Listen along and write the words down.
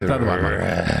Está no ar, Marco.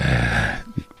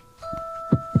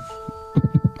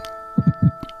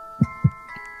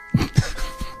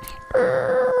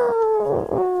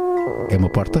 É uma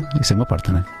porta? Isso é uma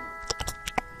porta, não é?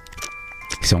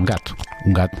 Isso é um gato.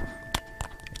 Um gato.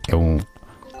 É um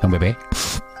bebê.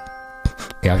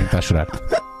 É alguém que está a chorar.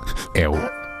 É o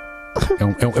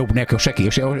boneco, é o Chucky. É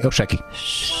o Chucky.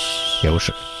 É o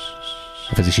Chucky.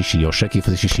 A fazer xixi. É o Chucky a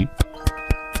fazer xixi.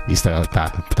 Isso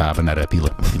está a abanar a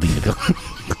pilinha dele.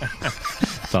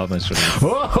 Estava a chorar.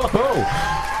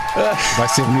 Vai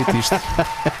ser bonito isto.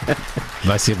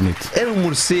 Vai ser bonito. Era um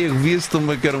morcego, via-se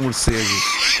também que era um morcego.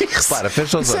 Repara,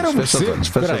 fecha os olhos, fecha os olhos,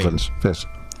 fecha os olhos. Fecha.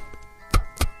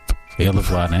 É ele a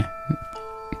voar, né?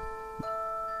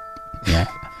 É.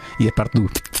 E a parte do.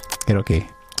 Era o quê?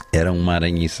 Era uma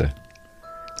aranhiça.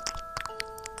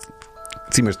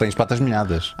 Sim, mas tens patas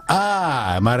molhadas.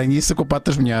 Ah, uma aranhiça com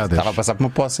patas molhadas. Estava a passar por uma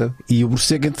poça. E o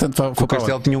morcego, entretanto, foi O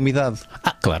castelo tinha umidade.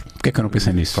 Ah, claro. Porquê é que eu não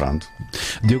pensei nisso? Pronto.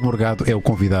 Diogo Morgado é o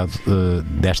convidado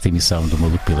desta emissão do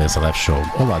Maluco, Beleza, LIVESHOW.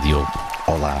 Olá, Diogo.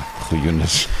 Olá, Rui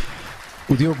Unas.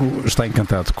 O Diogo está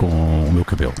encantado com o meu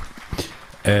cabelo.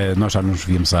 Nós já nos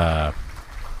víamos há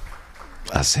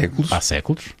séculos.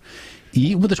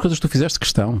 E uma das coisas que tu fizeste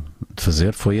questão de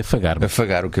fazer foi afagar-me.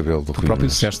 Afagar o cabelo do Rui. Tu próprio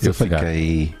Unas. disseste de afagar.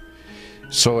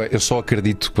 Eu só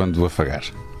acredito quando afagar.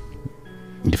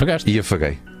 E afagaste. E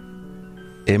afaguei.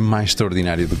 É mais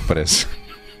extraordinário do que parece.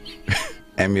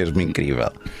 É mesmo incrível.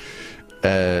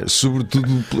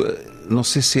 Sobretudo, não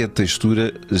sei se é a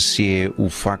textura, se é o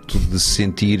facto de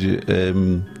sentir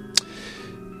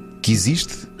que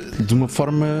existe de uma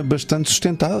forma bastante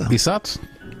sustentada. Exato.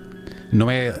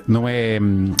 Não é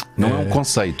um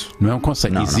conceito. Não é um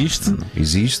conceito. Não, existe. não.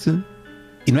 Existe.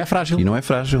 E não é frágil. E não é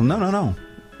frágil. Não.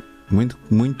 Muito,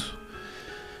 muito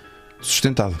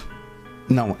sustentado.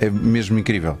 Não, é mesmo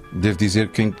incrível. Devo dizer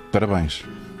que parabéns,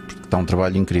 porque está um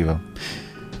trabalho incrível.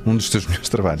 Um dos teus melhores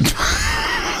trabalhos.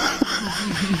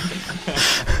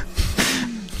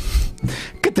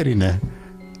 Catarina,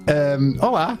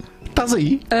 olá, estás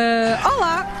aí?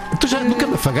 Olá! Tu já nunca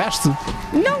me afagaste?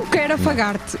 Não quero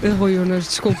afagar-te, Rui Unas,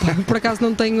 desculpa. Por acaso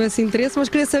não tenho esse interesse, mas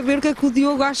queria saber o que é que o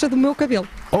Diogo acha do meu cabelo.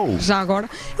 Já agora,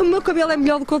 o meu cabelo é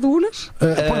melhor do que o do Unas?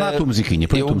 Põe lá a tua musiquinha,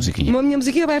 põe a tua musiquinha. A minha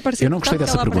musiquinha vai aparecer. Eu não gostei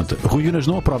dessa pergunta. Rui Unas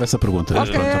não aprova essa pergunta.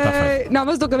 Okay. Pronto, está feito. Não,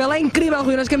 mas o teu cabelo é incrível,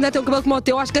 Rui Unas. Quem me der teu cabelo como o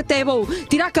teu, acho que até vou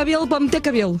tirar cabelo para meter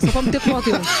cabelo. Só para meter como o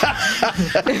teu.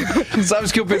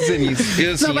 Sabes que eu pensei nisso?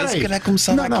 Eu assim, não, se calhar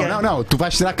começava não. Tu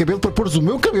vais tirar cabelo para pôres o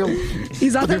meu cabelo.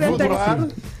 Exatamente. Eu vou doar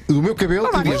o meu cabelo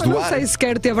e mas não sei se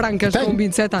quero ter brancas com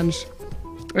 27 anos.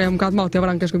 É um bocado mau ter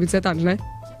brancas com 27 anos, não é?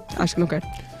 Acho que não quero.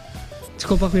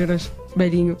 Desculpa, Rui Unas.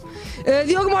 Beijinho.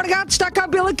 Diogo Morgado está cá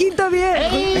pela quinta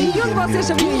vez. E onde vocês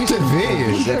sabiam isto?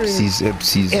 É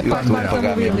preciso. Eu Pá, estou a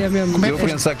pagar mesmo. Eu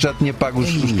pensar que já tinha pago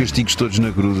os castigos todos na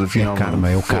cruz, afinal.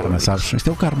 É o karma, sabes? Isto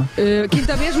é o karma.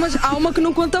 Quinta vez, mas há uma que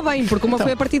não conta bem, porque uma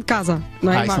foi a partir de casa.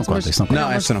 Não é? Isso não conta, isso não conta.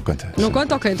 Não, essa não conta. Não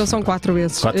conta? Ok, então são 4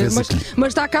 vezes. 4 vezes mas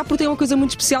está cá porque tem uma coisa muito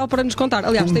especial para nos contar.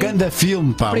 Aliás, um ganda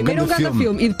filme, pá. Primeiro um ganda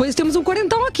filme. E depois temos um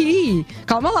quarentão aqui.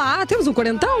 Calma lá, temos um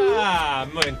quarentão.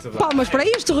 Muito bem. Palmas para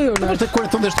isto, Rui Unas. Mas tem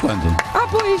quarentão desde quando?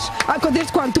 Pois.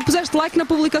 Desde quando? Tu puseste like na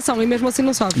publicação e mesmo assim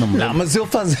não sabes. Não, mas ele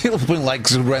põe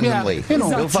likes randomly.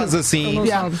 Ele faz assim.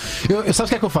 Eu sabes o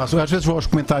que é que eu faço? Eu às vezes vou aos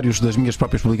comentários das minhas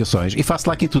próprias publicações e faço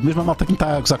like em tudo, mesmo a malta que me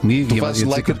está a gozar comigo. Tu fazes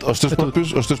like aos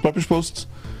teus próprios posts?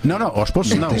 Não, aos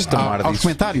posts não. Aos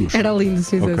comentários. Era lindo,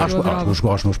 sim.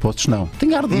 Aos meus posts não.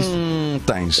 Tenho ar disso.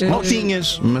 Tens. Não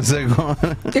tinhas, mas agora.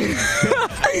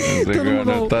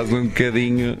 Agora estás um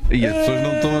bocadinho. E as pessoas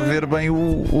não estão a ver bem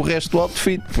o resto do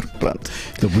outfit, porque pronto.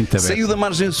 Estou muito aberto. Saiu da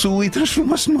margem sul e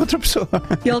transformou-se numa outra pessoa.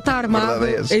 Ele está armado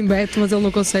em Beto, mas ele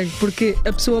não consegue, porque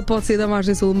a pessoa pode sair da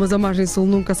margem sul, mas a margem sul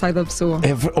nunca sai da pessoa.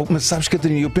 Mas sabes,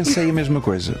 Catarina, eu pensei a mesma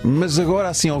coisa, mas agora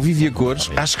assim ao vivo e a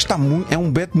cores, acho que é um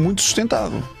Beto muito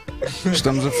sustentado.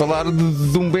 Estamos a falar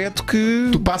de um Beto que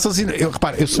tu passas e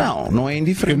não é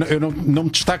indiferente. Eu não me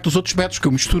destaco dos outros Betos, que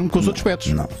eu misturo-me com os outros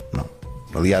Betos. Não.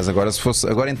 Aliás, agora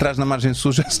entras na margem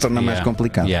sul já se torna mais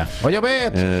complicado. Olha,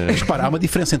 Beto! Mas repara, há uma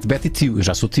diferença entre Beto e tio. Eu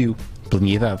já sou tio, pela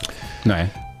minha idade, não é?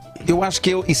 Eu acho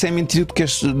que isso é mentira que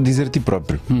queres dizer a ti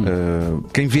próprio.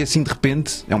 Quem vê assim de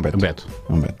repente é um Beto.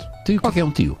 Um Beto. Tio, qual que é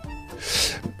um tio?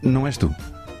 Não és tu.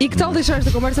 E que tal deixar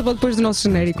esta conversa para depois do nosso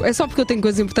genérico? É só porque eu tenho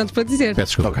coisas importantes para dizer.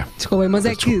 Peço desculpa. Desculpem, mas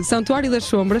é que Santuário das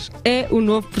Sombras é o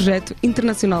novo projeto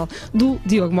internacional do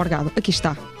Diogo Morgado. Aqui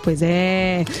está. Pois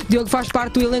é. Diogo faz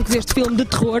parte do elenco deste filme de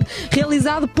terror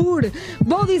realizado por...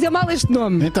 Vou dizer mal este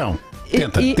nome. Então...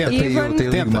 Tenta.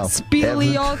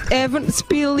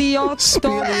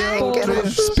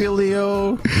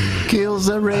 Spilio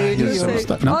kills a radio.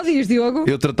 Não diz, Diogo?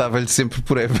 Eu tratava-lhe sempre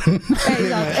por Evan. É,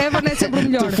 exato. Evan é sempre o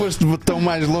melhor. Tu foste tão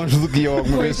mais longe do que eu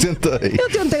alguma vez tentei.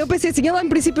 Eu pensei assim, ele em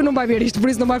princípio não vai ver isto, por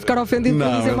isso não vai ficar ofendido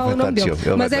por dizer mal o nome dele.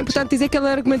 Mas é importante dizer que ele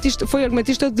foi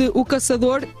argumentista de O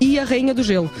Caçador e a Rainha do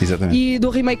Gelo. Exatamente. E do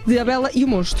remake de A Bela e o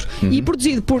Monstro. E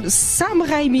produzido por Sam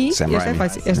Raimi.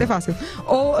 Esta é fácil.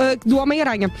 Ou do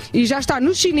Homem-Aranha. E já está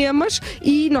nos cinemas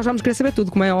e nós vamos querer saber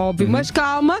tudo, como é óbvio. Mas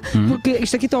calma, porque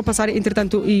isto aqui estão a passar,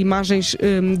 entretanto, imagens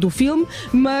do filme.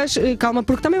 Mas calma,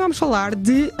 porque também vamos falar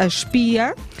de A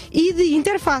Espia e de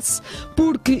Interface.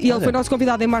 Porque ele foi nosso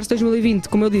convidado em março de 2020,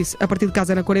 como eu disse, a partir de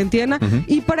casa na quarentena.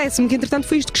 E parece-me que, entretanto,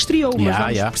 foi isto que estreou. Mas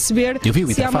vamos perceber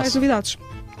se há mais novidades.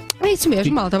 É isso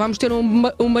mesmo, malta. Vamos ter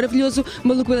um maravilhoso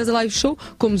Maluco, Beleza, Live Show,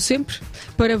 como sempre,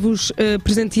 para vos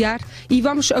presentear. E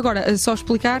vamos agora só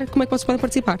explicar como é que vocês podem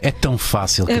participar. É tão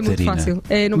fácil, é Catarina. Muito fácil.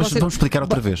 Mas vamos explicar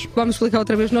outra vez. Vamos explicar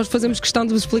outra vez. Nós fazemos questão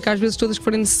de vos explicar as vezes todas que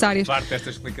forem necessárias.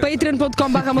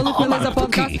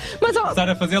 Patreon.com/maluco-beleza-podcast. Mas começar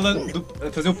a fazer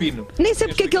o pino. Nem sei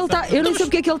porque é que ele está. Eu nem sei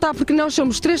porque é que ele está, porque nós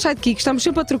somos 3 sidekicks, estamos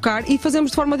sempre a trocar e fazemos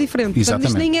de forma diferente.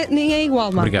 Exatamente. Portanto, isto nem é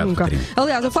igual, Marco. Obrigado, nunca. Catarina.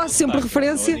 Aliás, eu faço sempre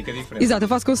referência. Exato, eu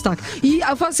faço com sotaque. E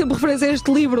eu faço sempre referência a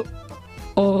este livro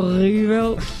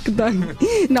horrível que tem.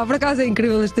 Não, por acaso é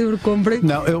incrível este livro, comprem.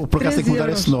 Não, eu por acaso tenho que mudar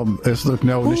esse nome.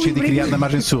 Não, nascido e criado na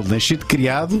margem sul. Nascido,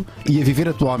 criado e a viver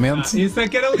atualmente. Isso é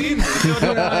que era lindo.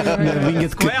 Na linha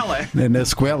de na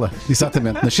sequela.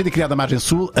 Exatamente. Nascido e criado na margem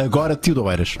sul, agora tio de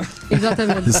Oeiras.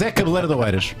 Exatamente. Zé Cabeleira de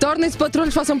Oeiras. Tornem-se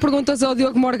patronos, façam perguntas ao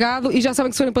Diogo Morgado e já sabem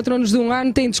que se forem patronos de um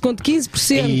ano têm desconto de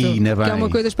 15%. Que é uma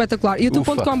coisa espetacular.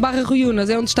 youtube.com/ruinas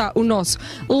é onde está o nosso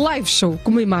live show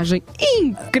com uma imagem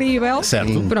incrível. Certo.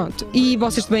 Pronto. E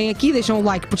vocês vêm aqui, deixam o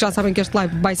like porque já sabem que este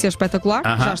live vai ser espetacular.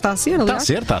 Já está a ser, aliás.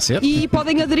 Está a ser. E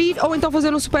podem aderir ou então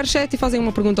fazer um superchat e fazem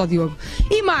uma pergunta ao Diogo.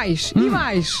 E mais.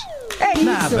 É isso.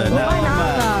 Nada. Não vai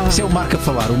nada. Isso é o Marco a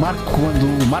falar.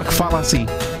 Quando o Marco fala assim,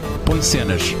 põe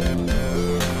cenas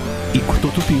e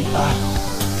cortou-te o pio.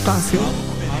 Fácil.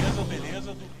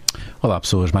 Olá,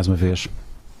 pessoas, mais uma vez.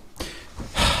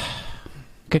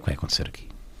 O que é que vai acontecer aqui?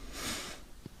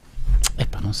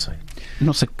 Epá, não sei.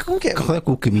 Não sei qual é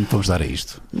o caminho que vamos dar a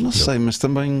isto. Não sei, mas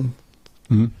também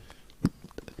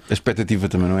a expectativa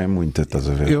também não é muita, estás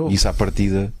a ver? Isso à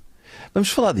partida. Vamos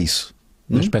falar disso.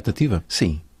 A expectativa?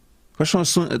 Sim. Quais são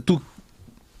as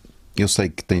eu sei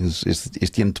que tens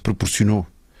este ano te proporcionou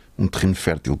um terreno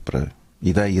fértil para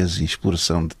ideias e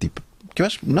exploração de tipo. Que eu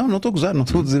acho. Não estou a gozar, não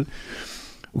estou a dizer.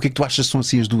 O que é que tu achas que são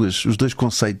assim os dois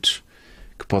conceitos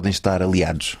que podem estar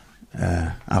aliados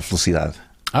à felicidade?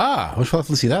 Vamos falar de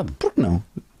felicidade. Por que não?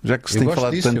 Já que se tem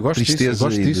falado tanto de tristeza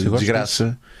e de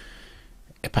desgraça.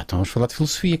 Epá, então vamos falar de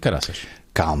filosofia, caraças.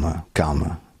 Calma,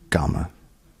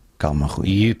 Rui.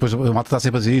 E depois a malta está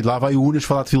sempre a dizer, lá vai o Unas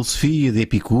falar de filosofia, de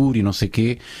Epicuro e não sei o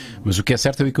quê. Mas o que é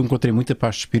certo é que eu encontrei muita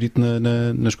paz de espírito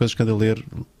nas coisas que ando a ler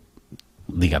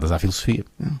ligadas à filosofia.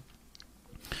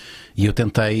 E eu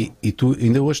tentei, e tu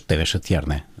ainda hoje te deves chatear,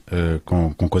 não é?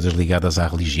 Com coisas ligadas à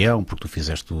religião, porque tu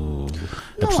fizeste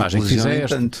a personagem que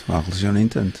fizeste. A religião nem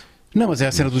tanto. Não, mas é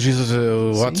a cena do Jesus,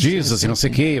 Hot Jesus e não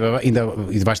sei o quê.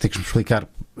 E vais ter que me explicar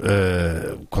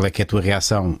qual é que é a tua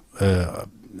reação.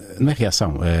 Não é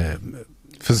reação.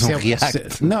 Fazer um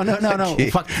react. Não.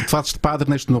 O facto de fazes de padre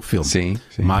neste novo filme. Sim.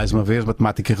 Mais uma vez, uma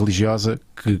temática religiosa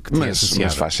que te é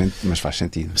associada. Mas faz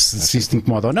sentido. Se isso te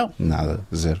incomoda ou não? Nada,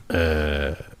 zero.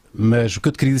 Mas o que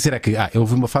eu te queria dizer é que eu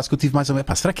houve uma fase que eu tive mais ou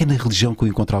menos. Será que é na religião que eu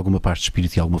encontro alguma paz de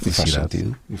espírito e alguma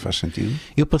felicidade? E faz sentido.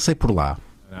 Eu passei por lá.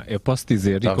 Eu posso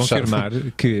dizer e confirmar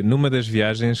que numa das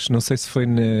viagens, não sei se foi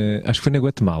acho que foi na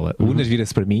Guatemala, o Unas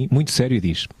vira-se para mim, muito sério, e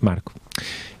diz: Marco,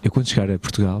 eu quando chegar a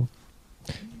Portugal,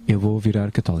 eu vou virar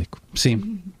católico.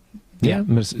 Sim.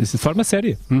 Mas de forma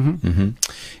séria.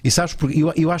 E sabes, porque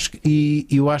eu acho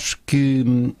que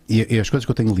e as coisas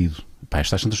que eu tenho lido, pá,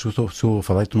 estas tantas coisas se eu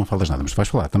falar e tu não falas nada, mas tu vais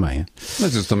falar também. É?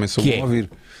 Mas eu também sou bom a ouvir.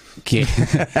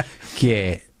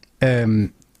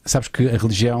 Sabes que a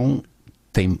religião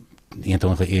tem,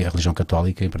 então a religião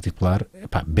católica em particular,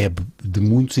 pá, bebe de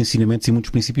muitos ensinamentos e muitos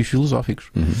princípios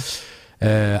filosóficos.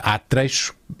 Há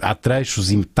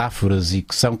trechos e metáforas e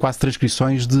que são quase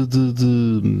transcrições de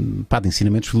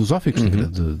ensinamentos filosóficos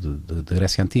da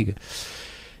Grécia Antiga.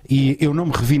 E eu não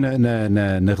me revi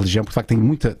na religião porque de facto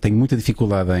tenho muita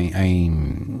dificuldade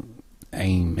em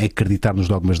acreditar nos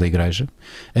dogmas da Igreja.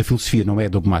 A filosofia não é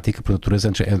dogmática por natureza,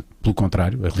 antes pelo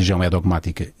contrário, a religião é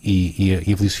dogmática e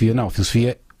a filosofia não. A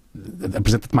filosofia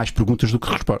apresenta-te mais perguntas do que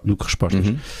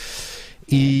respostas.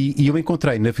 E eu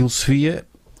encontrei na filosofia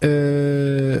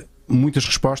muitas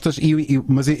respostas,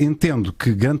 mas eu entendo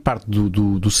que grande parte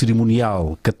do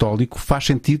cerimonial católico faz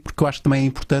sentido, porque eu acho que também é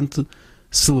importante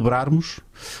celebrarmos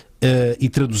e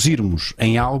traduzirmos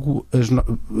em algo as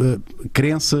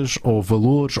crenças ou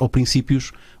valores ou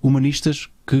princípios humanistas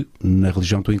que na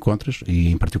religião tu encontras, e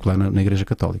em particular na Igreja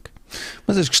Católica.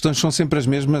 Mas as questões são sempre as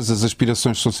mesmas, as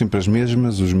aspirações são sempre as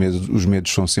mesmas, os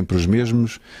medos são sempre os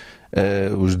mesmos,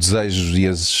 os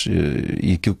desejos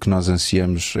e aquilo que nós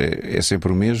ansiamos é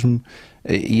sempre o mesmo,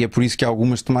 e é por isso que há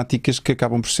algumas temáticas que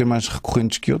acabam por ser mais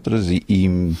recorrentes que outras,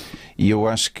 e eu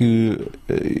acho que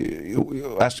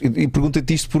e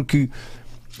pergunto-te isto porque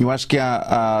eu acho que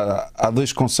há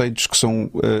dois conceitos que são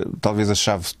talvez a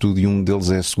chave de tudo, e um deles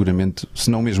é seguramente,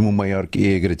 se não mesmo o maior, que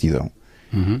é a gratidão.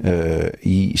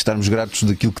 E estarmos gratos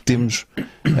daquilo que temos,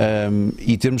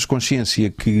 e termos consciência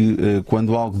que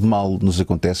quando algo de mal nos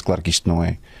acontece, claro que isto não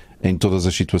é em todas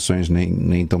as situações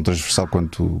nem tão transversal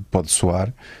quanto pode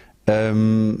soar,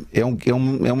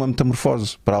 é uma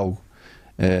metamorfose para algo.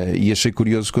 E achei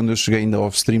curioso quando eu cheguei ainda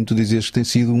off-stream tu dizias que tem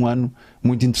sido um ano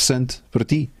muito interessante para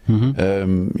ti.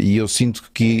 E eu sinto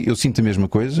a mesma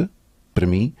coisa para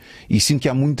mim, e sinto que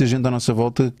há muita gente à nossa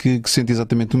volta que sente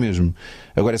exatamente o mesmo.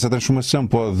 Agora, essa transformação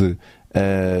pode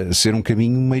ser um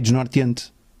caminho meio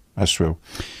desnorteante, acho eu.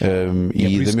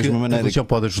 E da mesma maneira a religião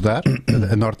pode ajudar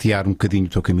a nortear um bocadinho o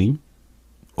teu caminho,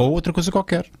 ou outra coisa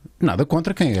qualquer. Nada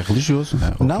contra quem é religioso.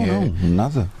 Não,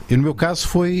 nada. Eu, no meu caso,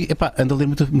 ando a ler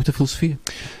muita filosofia.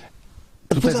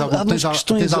 Tu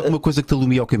tens alguma coisa que te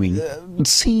alumia ao caminho?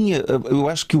 Sim, eu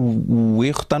acho que o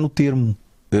erro está no termo.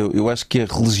 Eu acho que a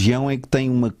religião é que tem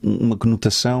uma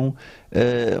conotação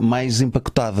mais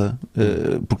empacotada,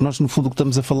 porque nós no fundo o que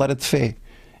estamos a falar é de fé,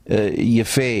 e a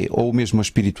fé, ou mesmo a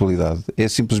espiritualidade, é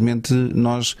simplesmente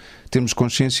nós termos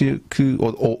consciência que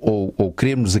ou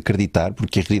queremos acreditar,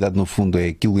 porque a realidade no fundo é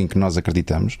aquilo em que nós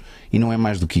acreditamos, e não é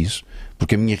mais do que isso,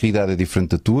 porque a minha realidade é diferente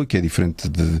da tua, que é diferente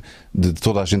de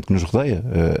toda a gente que nos rodeia.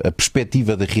 A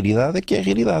perspectiva da realidade é que é a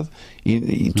realidade,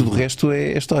 e tudo o resto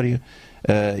é história.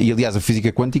 E aliás, a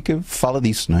física quântica fala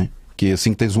disso, não é? Que é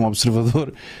assim que tens um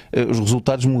observador, os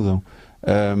resultados mudam.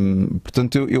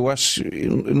 Portanto, eu acho,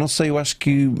 não sei, eu acho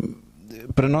que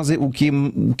para nós o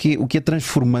que é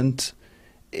transformante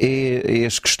é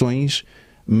as questões,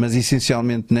 mas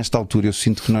essencialmente nesta altura eu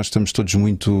sinto que nós estamos todos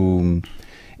muito.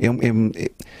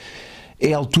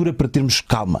 É a altura para termos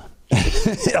calma.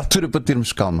 É a altura para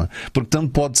termos calma, porque tanto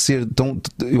pode ser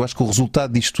eu acho que o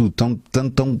resultado disto tudo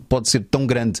pode ser tão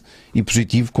grande e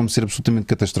positivo como ser absolutamente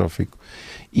catastrófico,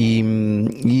 e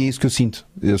é isso que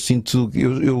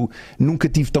eu nunca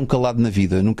tive tão calado na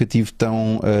vida, nunca tive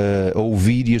tão a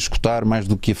ouvir e a escutar mais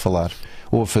do que a falar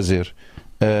ou a fazer.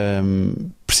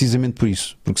 Precisamente por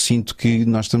isso, porque sinto que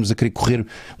nós estamos a querer correr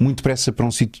muito depressa para um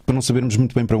sítio, para não sabermos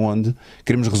muito bem para onde,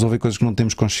 queremos resolver coisas que não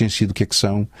temos consciência do que é que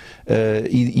são,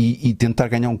 e tentar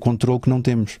ganhar um controle que não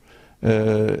temos,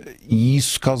 e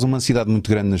isso causa uma ansiedade muito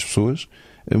grande nas pessoas,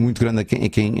 muito grande a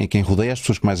quem rodeia, as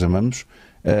pessoas que mais amamos,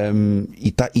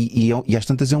 e às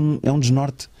tantas é um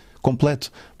desnorte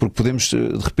completo, porque podemos,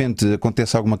 de repente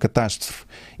acontece alguma catástrofe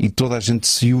e toda a gente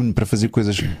se une para fazer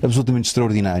coisas absolutamente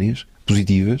extraordinárias,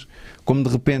 positivas, como de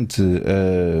repente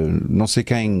não sei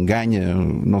quem ganha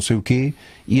não sei o quê,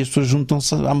 e as pessoas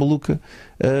juntam-se à maluca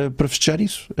para festejar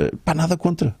isso. Nada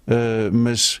contra,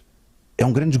 mas é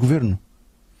um grande desgoverno,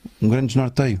 um grande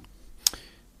desnorteio.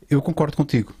 Eu concordo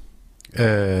contigo,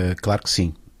 claro que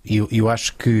sim. Eu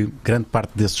acho que grande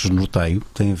parte desse desnorteio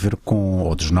tem a ver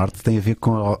ou desnorte tem a ver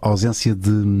com a ausência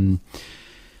de.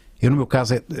 Eu, no meu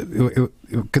caso, eu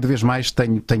cada vez mais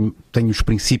tenho os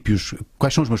princípios.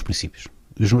 Quais são os meus princípios?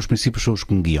 Os meus princípios são os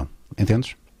que me guiam,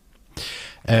 entendes?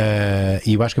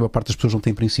 E eu acho que a maior parte das pessoas não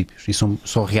tem princípios e são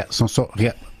só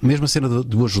mesmo a cena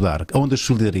de ajudar, a onda de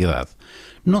solidariedade.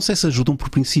 Não sei se ajudam por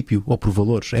princípio ou por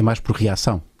valores, é mais por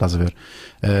reação, estás a ver?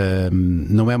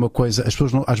 Não é uma coisa. As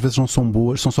pessoas às vezes não são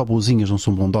boas, são só boazinhas, não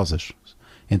são bondosas.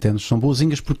 Entendes? São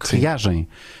boazinhas porque sim, reagem.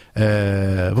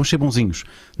 Vão ser bonzinhos,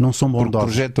 não são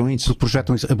bondosos. Porque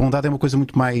projetam isso. A bondade é uma coisa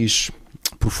muito mais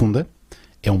profunda,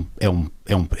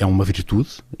 é uma virtude,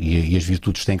 e as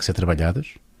virtudes têm que ser trabalhadas.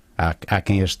 Há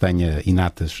quem as tenha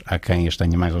inatas, há quem as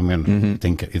tenha mais ou menos, e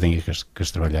tenha que as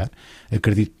trabalhar.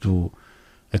 Acredito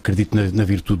na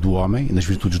virtude do homem, nas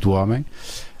virtudes do homem,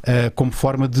 como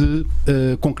forma de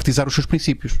concretizar os seus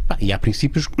princípios. E há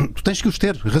princípios, tu tens que os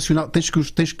ter, racional, tens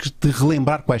que te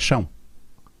relembrar quais são.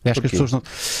 Acho que as pessoas não.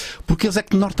 Porque eles é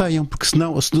que te norteiam, porque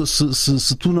senão,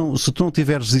 se tu não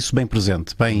tiveres isso bem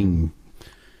presente,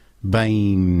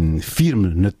 bem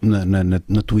firme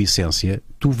na tua essência,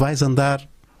 tu vais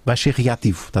ser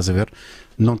reativo, estás a ver?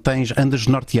 não tens, andas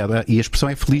desnorteado. E a expressão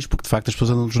é feliz, porque de facto as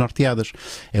pessoas andam desnorteadas.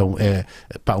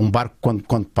 Um barco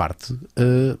quando parte,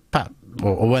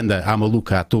 ou anda à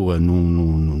maluca à toa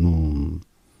no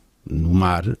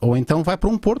mar, ou então vai para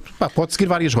um porto. Pode seguir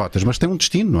várias rotas, mas tem um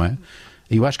destino, não é?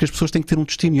 E eu acho que as pessoas têm que ter um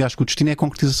destino, e eu acho que o destino é a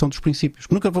concretização dos princípios.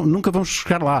 Nunca vamos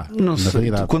chegar lá. Não sei.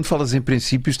 Quando falas em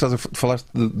princípios, falaste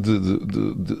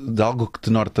de algo que te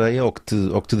norteia ou que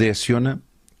te direciona,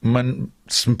 mas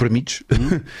se me permites,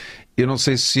 eu não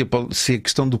sei se a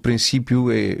questão do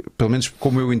princípio é, pelo menos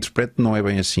como eu interpreto, não é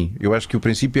bem assim. Eu acho que o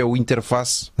princípio é o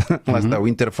interface, lá está, o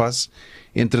interface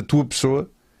entre a tua pessoa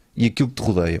e aquilo que te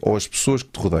rodeia, ou as pessoas que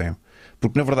te rodeiam.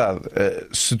 Porque, na verdade,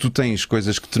 se tu tens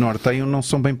coisas que te norteiam, não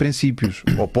são bem princípios,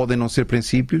 ou podem não ser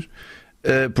princípios,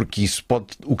 porque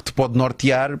o que te pode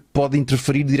nortear pode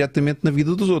interferir diretamente na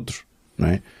vida dos outros, não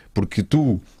é? Porque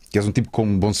tu, que és um tipo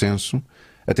com bom senso,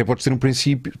 até podes ter um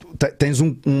princípio, tens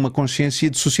uma consciência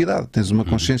de sociedade, tens uma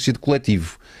consciência de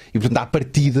coletivo, e portanto, à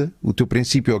partida, o teu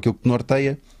princípio ou aquilo que te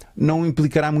norteia não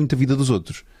implicará muito a vida dos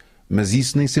outros, mas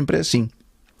isso nem sempre é assim.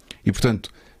 E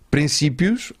portanto,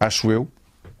 princípios, acho eu,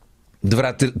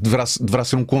 deverá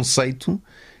ser um conceito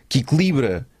que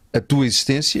equilibra a tua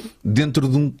existência dentro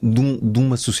de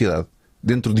uma sociedade,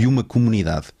 dentro de uma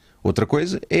comunidade. Outra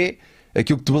coisa é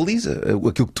aquilo que te baliza,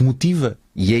 aquilo que te motiva,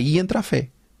 e aí entra a fé.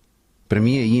 Para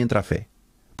mim, aí entra a fé,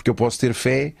 porque eu posso ter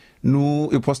fé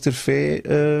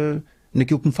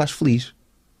naquilo que me faz feliz.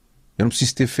 Eu não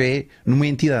preciso ter fé numa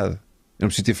entidade, eu não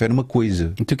preciso ter fé numa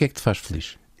coisa. Então o que é que te faz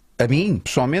feliz? A mim,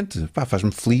 pessoalmente,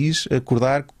 faz-me feliz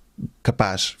acordar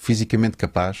capaz, fisicamente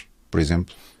capaz, por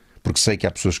exemplo, porque sei que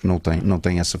há pessoas que não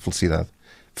têm essa felicidade.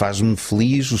 Faz-me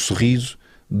feliz o sorriso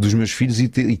dos meus filhos e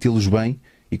tê-los bem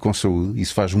e com saúde.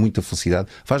 Isso faz muita felicidade.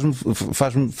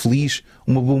 Faz-me feliz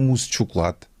uma boa mousse de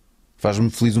chocolate.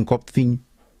 Faz-me feliz um copo de vinho.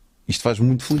 Isto faz-me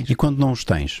muito feliz. E quando não os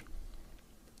tens?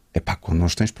 Quando não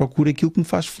os tens, procura aquilo que me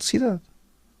faz felicidade.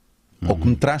 Ou que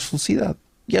me traz felicidade.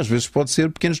 E às vezes pode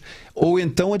ser pequenos. Ou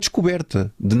então a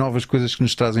descoberta de novas coisas que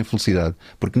nos trazem felicidade.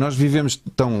 Porque nós vivemos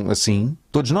tão assim,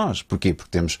 todos nós. Porquê? Porque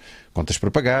temos contas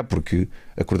para pagar, porque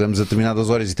acordamos a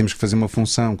determinadas horas e temos que fazer uma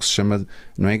função que se chama,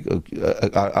 não é?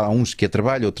 Há uns que é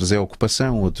trabalho, outros é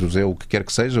ocupação, outros é o que quer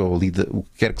que seja, ou o que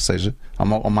quer que seja. Há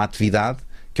uma atividade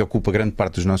que ocupa grande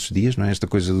parte dos nossos dias, não é? Esta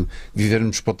coisa de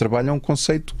vivermos para o trabalho é um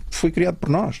conceito que foi criado por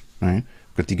nós, não é?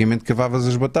 Porque antigamente cavavas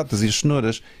as batatas e as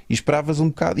cenouras e esperavas um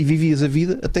bocado e vivias a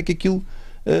vida até que aquilo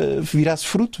virasse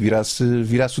fruto,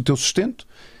 virasse o teu sustento.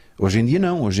 Hoje em dia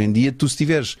não. Hoje em dia tu, se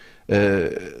estiveres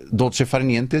dolce far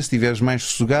niente, se estiveres mais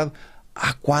sossegado,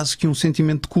 há quase que um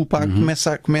sentimento de culpa.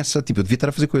 Começa tipo, eu devia estar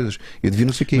a fazer coisas, eu devia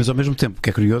não sei o quê. Mas ao mesmo tempo, o que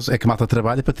é curioso é que a malta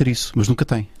trabalha para ter isso, mas nunca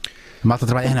tem. A malta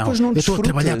trabalha, não eu estou a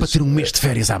trabalhar para ter um mês de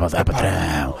férias à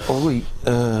patrão. Rui,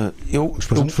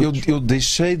 eu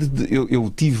deixei de. Eu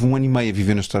tive 1 ano e meio a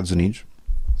viver nos Estados Unidos,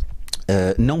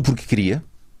 não porque queria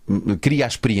a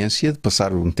experiência de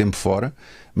passar um tempo fora,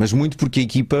 mas muito porque a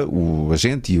equipa, o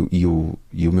agente e o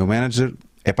meu manager,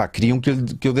 queriam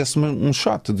que eu desse um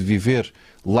shot de viver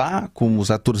lá como os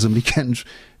atores americanos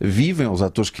vivem, os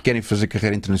atores que querem fazer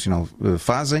carreira internacional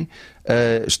fazem,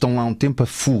 estão lá um tempo a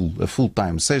full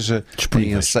time, seja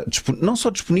disponíveis. Não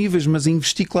só disponíveis, mas a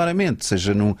investir claramente,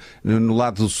 seja no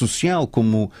lado social,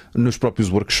 como nos próprios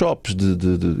workshops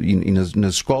e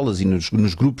nas escolas e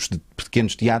nos grupos de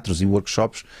pequenos teatros e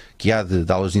workshops que há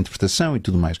de aulas de interpretação e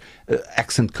tudo mais.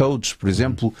 Accent coach, por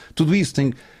exemplo, tudo isso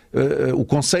tem. O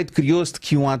conceito criou-se de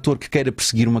que um ator que queira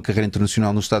perseguir uma carreira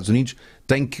internacional nos Estados Unidos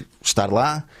tem que estar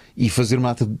lá e fazer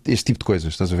este tipo de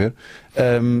coisas, estás a ver?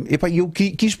 Eu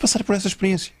quis passar por essa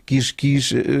experiência,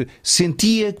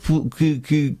 sentia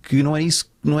que não era isso,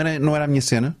 não era a minha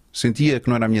cena, sentia que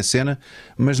não era a minha cena,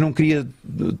 mas não queria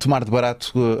tomar de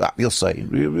barato. Eu sei,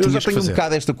 eu já tenho um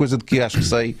bocado esta coisa de que acho que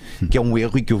sei que é um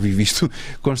erro e que eu vivo isto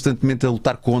constantemente a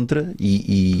lutar contra,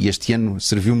 e este ano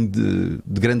serviu-me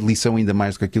de grande lição, ainda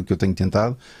mais do que aquilo que eu tenho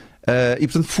tentado, e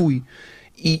portanto fui.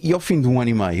 E ao fim de 1 ano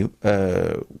e meio,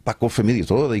 com a família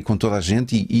toda e com toda a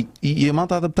gente, e a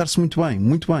malta a adaptar-se muito bem,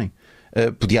 muito bem.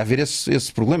 Podia haver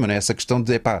esse problema, não é? Essa questão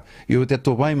de, eu até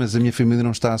estou bem, mas a minha família não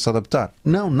está a se adaptar.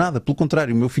 Não, nada, pelo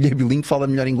contrário, o meu filho é bilingue, fala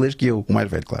melhor inglês que eu, o mais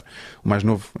velho, claro. O mais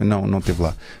novo não esteve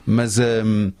lá. Mas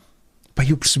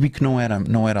eu percebi que não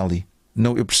era ali.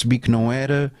 Eu percebi que não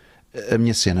era a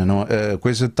minha cena. A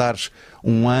coisa de estares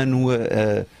 1 ano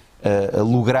a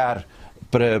lograr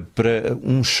para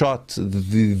um shot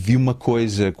de uma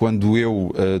coisa, quando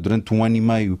eu, durante 1 ano e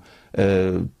meio,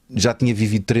 já tinha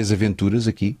vivido 3 aventuras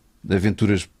aqui,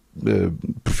 aventuras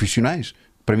profissionais.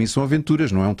 Para mim são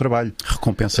aventuras, não é um trabalho.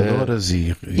 Recompensadoras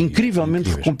e incrivelmente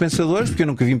incríveis. Recompensadoras, porque eu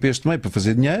nunca vim para este meio para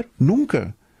fazer dinheiro,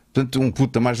 nunca. Portanto, um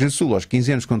puto da margem sul, aos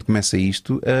 15 anos, quando começa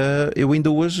isto, eu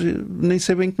ainda hoje nem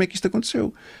sei bem como é que isto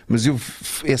aconteceu. Mas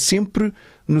é sempre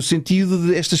no sentido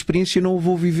de esta experiência eu não a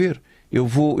vou viver.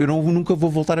 Nunca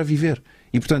vou voltar a viver.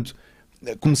 E, portanto,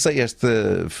 comecei esta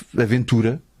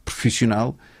aventura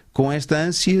profissional com esta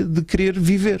ânsia de querer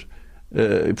viver.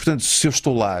 E, portanto, se eu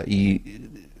estou lá e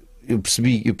eu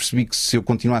percebi que se eu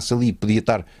continuasse ali podia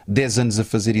estar 10 anos a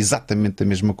fazer exatamente a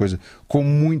mesma coisa, com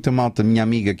muita malta, minha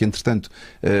amiga, que entretanto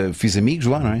fiz amigos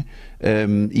lá, não é?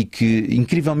 E que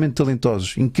incrivelmente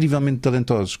talentosos,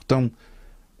 que estão,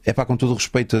 com todo o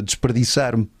respeito, a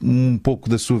desperdiçar um pouco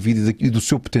da sua vida e do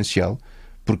seu potencial,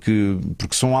 porque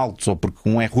são altos, ou porque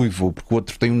um é ruivo, ou porque o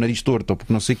outro tem um nariz torto, ou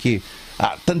porque não sei o quê.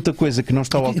 Há tanta coisa que não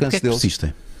está ao alcance deles.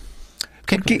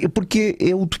 Porque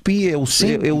é utopia, é o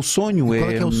sonho. Qual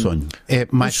é que é o sonho? É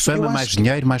mais fama, mais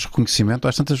dinheiro, mais reconhecimento?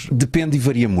 Às tantas... Depende e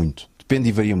varia muito.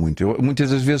 Muitas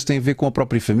das vezes tem a ver com a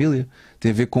própria família,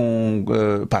 tem a ver com.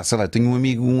 Sei lá, tenho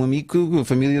um amigo que a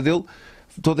família dele,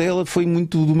 toda ela foi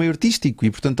muito do meio artístico,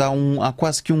 e portanto há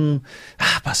quase que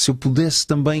se eu pudesse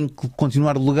também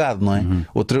continuar o legado, não é?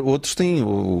 Outros têm.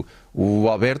 O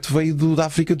Alberto veio da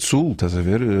África do Sul, estás a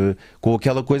ver? Com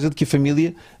aquela coisa de que a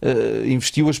família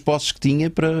investiu as posses que tinha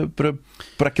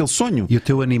para aquele sonho. E o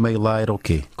teu anime lá era o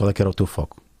quê? Qual é que era o teu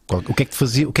foco? O que é que te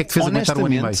fez aguentar o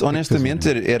anime? Honestamente,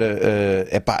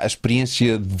 era a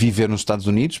experiência de viver nos Estados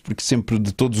Unidos, porque sempre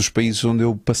de todos os países onde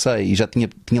eu passei e já tinha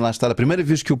lá estado, a primeira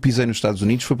vez que eu pisei nos Estados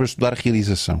Unidos foi para estudar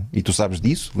realização. E tu sabes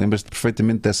disso, lembras-te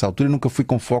perfeitamente dessa altura. Eu nunca fui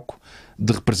com foco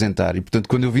de representar, e portanto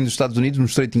quando eu vim dos Estados Unidos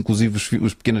mostrei-te inclusive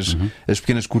as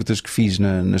pequenas curtas que fiz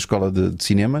na escola de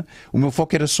cinema. O meu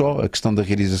foco era só a questão da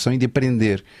realização e de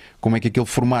aprender como é que aquele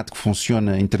formato que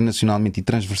funciona internacionalmente e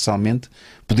transversalmente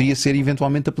poderia ser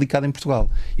eventualmente aplicado em Portugal.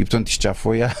 E portanto isto já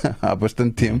foi há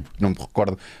bastante tempo, não me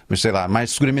recordo, mas sei lá,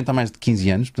 seguramente há mais de 15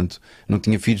 anos, portanto não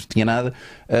tinha filhos, não tinha nada,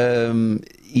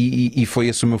 e foi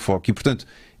esse o meu foco. E portanto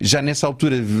já nessa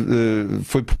altura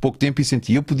foi por pouco tempo e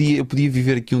senti eu podia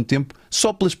viver aqui um tempo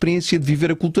só pela experiência de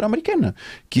viver a cultura americana,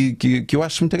 que eu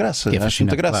acho muita graça,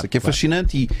 que é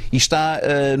fascinante e está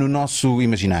no nosso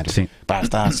imaginário. Sim.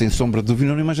 Está sem sombra de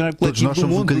dúvida no imaginário coletivo. Todos nós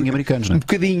somos um bocadinho americanos, não é?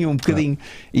 Um bocadinho.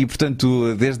 E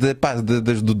portanto,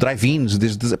 desde do drive-ins,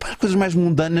 desde as coisas mais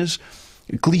mundanas,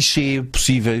 clichê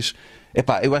possíveis,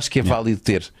 eu acho que é válido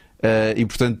ter. E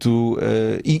portanto,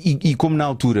 e como na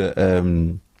altura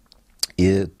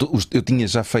eu tinha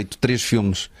já feito 3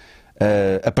 filmes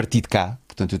a partir de cá,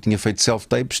 portanto eu tinha feito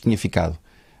self-tapes, tinha ficado.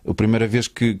 A primeira vez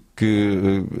que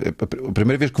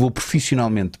vou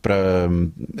profissionalmente para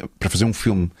fazer um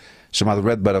filme chamado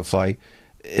Red Butterfly,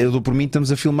 eu dou por mim,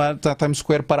 estamos a filmar, está a Times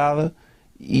Square parada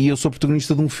e eu sou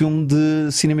protagonista de um filme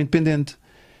de cinema independente.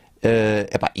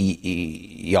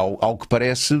 Ao que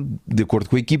parece, de acordo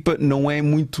com a equipa, não é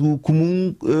muito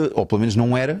comum, ou pelo menos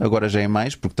não era, agora já é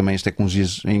mais, porque também as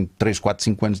tecnologias em 3, 4,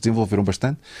 5 anos desenvolveram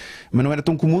bastante, mas não era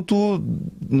tão comum tu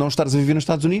não estares a viver nos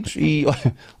Estados Unidos e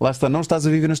olha, lá está, não estás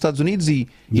a viver nos Estados Unidos e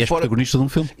és protagonista de um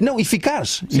filme. Não, e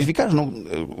ficares.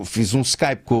 Não, fiz um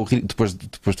Skype depois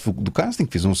do casting,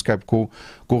 fiz um Skype com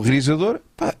o realizador,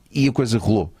 e a coisa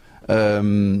rolou.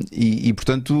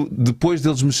 Portanto, depois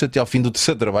deles me chatear ao fim do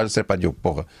terceiro trabalho, disse: Diogo,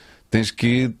 porra, tens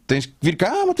que vir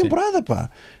cá uma temporada, pá.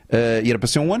 E era para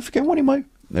ser um ano, fiquei 1 ano e meio.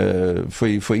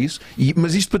 Foi isso.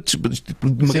 Mas isto para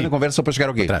manter a conversa só para chegar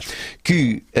ao quê?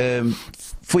 Que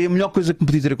foi a melhor coisa que me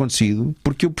podia ter acontecido,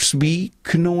 porque eu percebi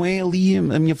que não é ali,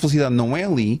 a minha felicidade não é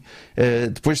ali.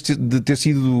 Depois de ter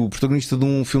sido protagonista de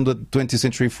um filme da 20th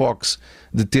Century Fox,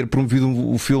 de ter promovido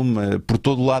o filme por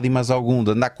todo lado e mais algum,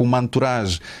 de andar com uma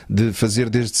entourage, de fazer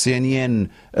desde CNN,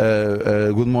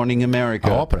 Good Morning America,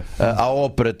 à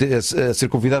ópera, a ser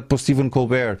convidado para o Stephen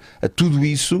Colbert, a tudo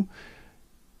isso,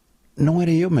 não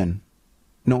era eu, man.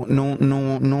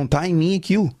 Não está em mim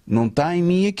aquilo. Não está em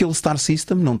mim aquele Star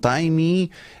System. Não está em mim.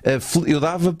 Eu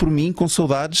dava por mim com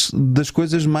saudades das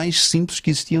coisas mais simples que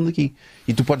existiam daqui.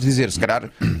 E tu podes dizer, se calhar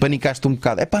panicaste um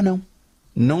bocado.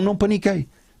 Não paniquei.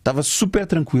 Estava super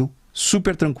tranquilo.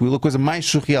 Super tranquilo. A coisa mais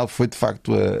surreal foi de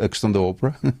facto a questão da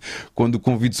ópera. Quando o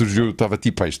convite surgiu, eu estava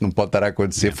tipo, isto não pode estar a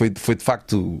acontecer. Foi de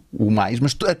facto o mais.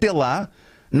 Mas até lá,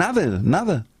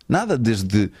 nada.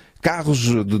 Desde carros,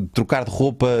 de trocar de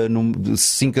roupa,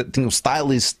 tinha um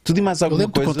stylist, tudo e mais alguma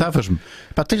coisa. Tu contavas-me,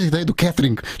 tens ideia do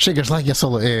catering? Chegas lá e é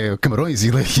só camarões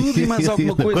e tudo e mais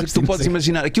alguma coisa que tu podes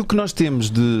imaginar. Aquilo que nós temos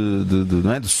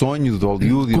de sonho, de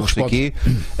Hollywood e não sei o quê,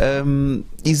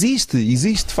 existe,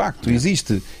 de facto,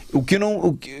 existe. O que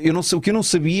eu não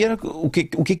sabia era o que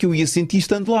é que eu ia sentir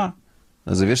estando lá.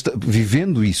 Estás a ver?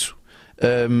 Vivendo isso.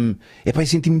 Eu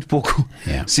senti muito pouco.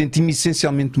 Senti-me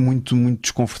essencialmente muito, muito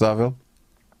desconfortável.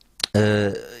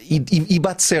 E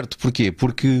bate certo, porquê?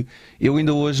 Porque eu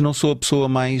ainda hoje não sou a pessoa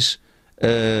mais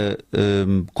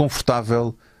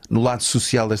confortável no lado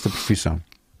social desta profissão.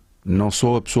 Não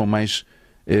sou a pessoa mais.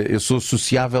 Eu sou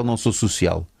sociável, não sou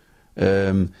social.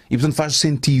 E portanto faz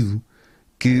sentido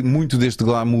que muito deste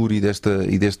glamour e deste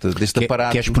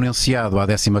aparato. Que é exponenciado à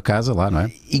 10ª casa lá, não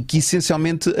é? E que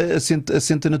essencialmente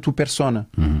assenta na tua persona.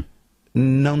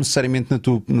 Não necessariamente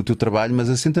no teu trabalho, mas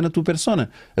assenta na tua persona.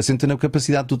 Assenta na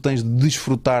capacidade que tu tens de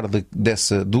desfrutar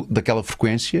daquela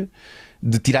frequência,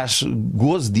 de tirares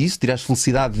gozo disso, tirares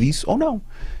felicidade disso ou não.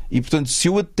 E portanto, se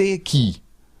eu até aqui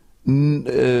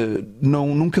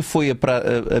nunca foi a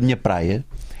minha praia,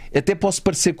 até posso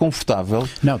parecer confortável.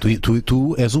 Não, tu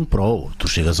és um pro. Tu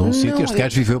chegas a um sítio, este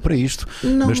gajo viveu para isto.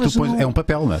 Mas tu pões, é um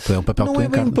papel, não é? É um papel que tu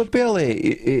encarnas. Não é bem um papel,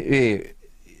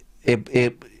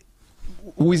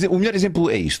 o melhor exemplo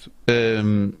é isto.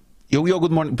 Eu ia ao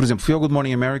Good Morning, por exemplo, fui ao Good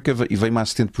Morning America e veio uma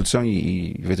assistente de produção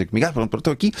e veio ter comigo. Pronto,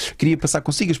 estou aqui, queria passar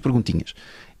consigo as perguntinhas.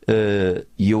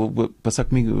 E eu passar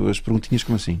comigo as perguntinhas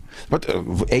como assim?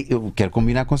 Eu quero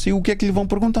combinar consigo o que é que lhe vão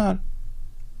perguntar.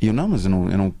 E eu não, mas eu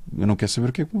não quero saber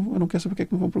o que é que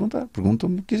me vão perguntar.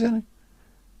 Perguntam-me o que quiserem.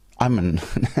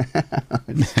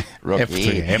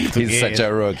 Rookie. É português. He's such a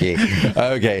rookie.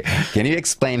 Okay. Can you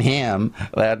explain him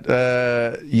that,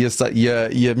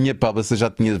 e a minha publicist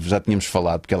já tínhamos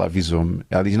falado, porque ela avisou-me.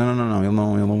 Ela diz: não, ele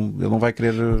não vai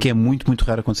querer. Que é muito, muito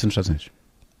raro acontecer nos Estados Unidos.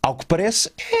 Ao que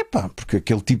parece, porque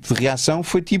aquele tipo de reação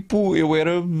foi tipo, eu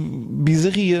era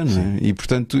bizarria, não é? E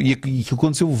portanto, e aquilo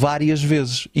aconteceu várias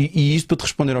vezes. E isto para te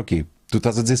responder ao quê? Tu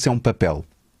estás a dizer se é um papel.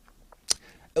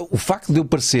 O facto de eu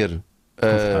parecer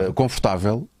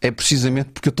confortável é precisamente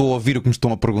porque eu estou a ouvir o que me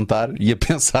estão a perguntar e a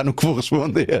pensar no que vou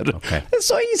responder. Okay. É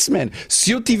só isso, man.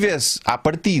 Se eu tivesse à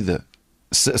partida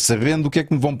sabendo o que é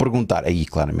que me vão perguntar, aí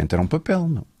claramente era um papel,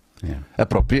 não? Yeah. A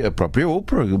própria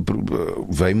Oprah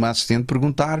veio uma assistente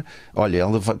perguntar: olha,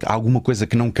 há alguma coisa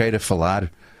que não queira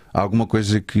falar? Há alguma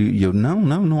coisa que. E eu: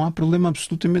 não há problema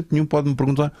absolutamente nenhum, pode-me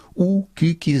perguntar o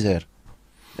que quiser.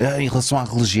 Em relação à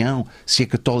religião, se é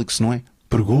católico, se não é,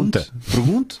 pergunte.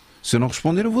 Se eu não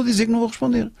responder, eu vou dizer que não vou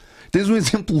responder. Tens um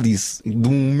exemplo disso, de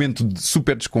um momento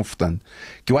super desconfortante,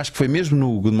 que eu acho que foi mesmo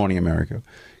no Good Morning America,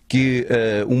 que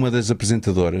uma das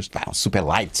apresentadoras, super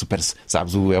light, super,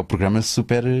 sabes, é o programa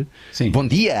super. Sim. Bom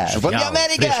dia! Genial, Bom dia,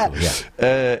 América! Fresco,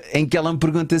 yeah. Em que ela me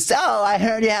pergunta: so, I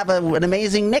heard you have an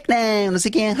amazing nickname, não sei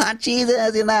o que, Hot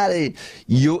Jesus, e nada. E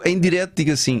eu, em direto,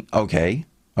 digo assim: ok,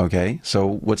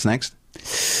 so what's next?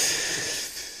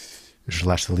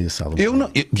 Gelaste ali a sala.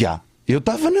 Eu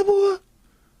estava na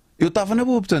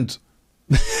boa. Portanto,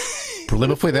 o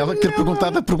problema foi dela ter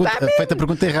perguntado feito a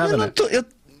pergunta errada, não é?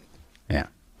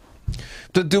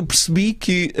 Portanto, eu percebi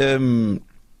que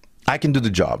I can do the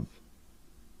job,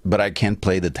 but I can't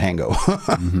play the tango.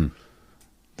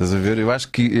 Estás a ver? Eu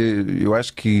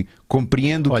acho que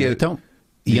compreendo. Olha, que é. Então,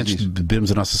 e antes de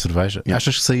bebermos a nossa cerveja,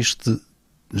 achas que saíste,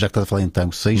 já que estás a falar em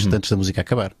tango, saíste antes da música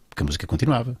acabar? Porque a música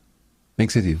continuava. Em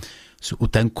que sentido? O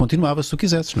tango continuava se tu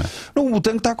quisesses, não é? Não, o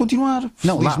tango está a continuar.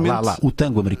 Não, felizmente. lá, o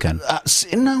tango americano.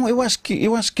 Não, eu acho que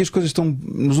as coisas estão,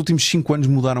 nos últimos 5 anos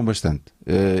mudaram bastante.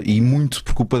 E muito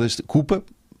por culpa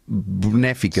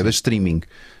benéfica da streaming,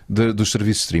 dos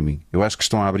serviços de streaming. Eu acho que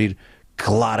estão a abrir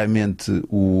claramente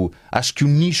acho que o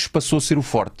nicho passou a ser o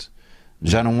forte.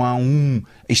 Já não há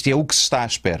isto é o que se está à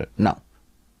espera. Não.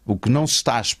 O que não se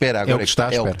está à espera agora é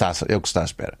o que está à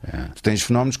espera. Tu tens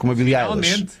fenómenos como a Billie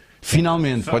Eilish.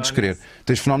 Finalmente, podes crer.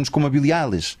 Tens fenómenos como a Billie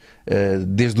Eilish,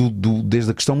 desde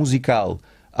a questão musical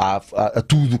a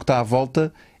tudo o que está à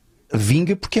volta,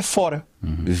 vinga porque é fora.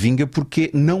 Vinga porque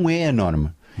não é a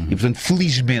norma. E portanto,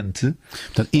 felizmente.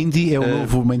 Portanto, indie é o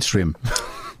novo mainstream.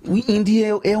 O indie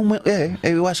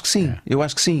eu acho que sim. Eu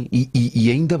acho que sim.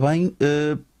 E ainda bem,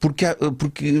 porque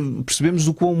percebemos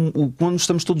o quão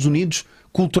estamos todos unidos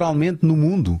culturalmente no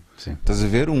mundo. Sim. Estás a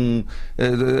ver?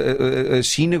 A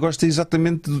China gosta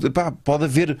exatamente pode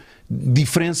haver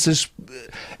diferenças,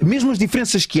 mesmo as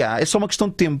diferenças que há, é só uma questão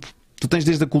de tempo. Tu tens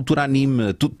desde a cultura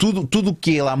anime, tudo o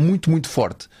que é lá muito, muito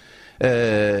forte.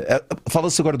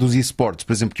 Fala-se agora dos esportes,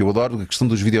 por exemplo, que eu adoro a questão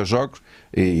dos videojogos,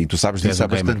 e tu sabes disso há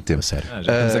bastante tempo. Já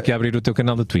estamos aqui a abrir o teu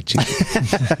canal da Twitch.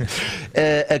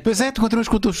 Pois é, tu continuas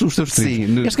com os teus streams.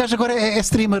 Sim, este gajo agora é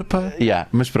streamer, pá.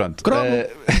 Mas pronto.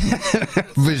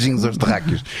 Beijinhos aos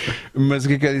terráqueos. Mas o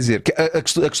que é que quer dizer?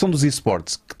 A questão dos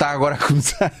esportes, que está agora a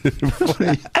começar.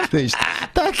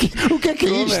 Está aqui. O que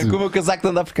é isto? Com o meu casaco de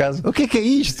andar por casa. O que é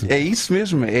isto? É isso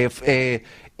mesmo.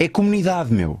 É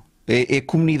comunidade, meu. É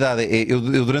comunidade. Eu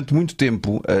durante muito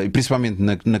tempo, principalmente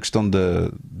na questão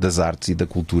das artes e da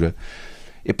cultura,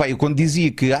 Epá, eu quando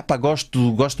dizia que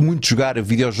gosto muito de jogar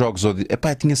videojogos,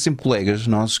 epá, tinha sempre colegas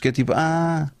nossos que é tipo,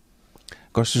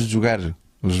 gostas de jogar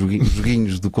os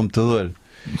joguinhos do computador.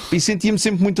 E sentia-me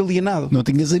sempre muito alienado. Não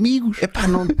tinhas amigos. Epá,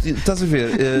 não, estás a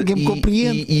ver? Ninguém me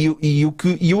compreende. E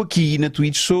eu aqui na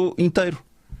Twitch sou inteiro.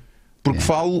 Porque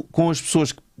falo com as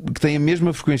pessoas que têm a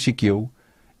mesma frequência que eu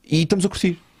e estamos a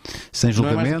curtir. Sem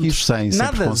julgamentos, sem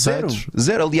preconceitos.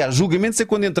 Zero. Aliás, julgamentos é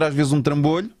quando entra às vezes um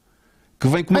trambolho que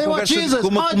vem com uma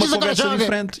conversa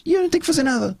diferente e eu não tenho que fazer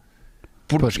nada.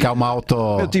 Pois que há uma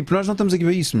auto. Tipo, nós não estamos aqui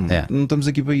para isso. Não estamos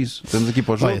aqui para isso. Estamos aqui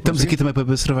para o jogo. Olha, estamos aqui também para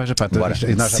beber cerveja. Pá,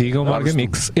 sigam o Morgado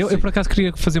Mix. Eu por acaso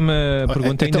queria fazer uma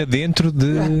pergunta ainda dentro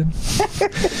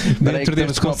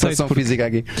deste conceito física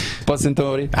aqui. Posso então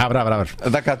abrir? Abre.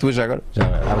 Dá cá a tua já agora.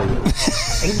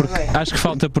 Acho que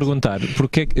falta perguntar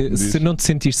porque se não te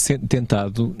sentiste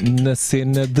tentado na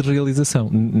cena de realização,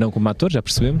 não como ator, já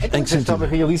percebemos. Em que sentido?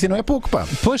 Realiza não é pouco, pá.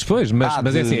 Pois,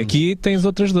 mas é assim, aqui tens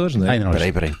outras dores, não é?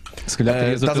 Peraí. Se calhar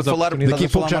estás a falar daqui a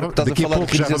pouco já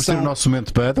vamos ter o nosso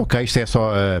momento de ok, isto é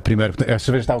só primeiro. A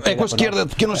cerveja está é com a esquerda,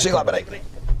 porque eu não chego lá, peraí.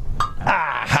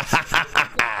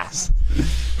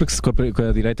 Porque se com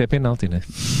a direita é penalti, não é?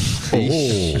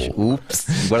 Ups,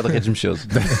 guarda-redes mexeu-se.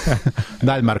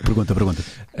 Dá-lhe, Marco, pergunta.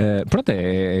 Pronto,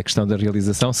 é a questão da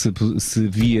realização. Se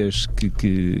vias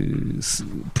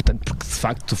portanto, porque de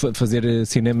facto fazer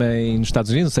cinema nos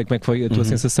Estados Unidos, não sei como é que foi a tua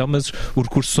sensação, mas os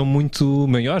recursos são muito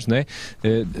maiores, não é?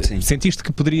 Sentiste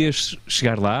que poderias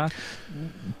chegar lá?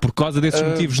 Por causa desses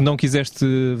motivos não quiseste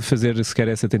fazer sequer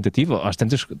essa tentativa? Ou às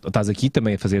tantas estás aqui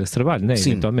também a fazer esse trabalho, não é?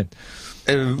 Sim. Eventualmente.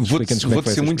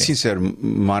 Vou-te ser muito sincero,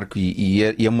 Marco, e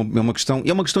é uma questão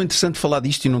interessante falar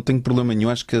disto e não tenho problema nenhum.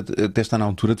 Acho que até está na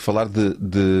altura de falar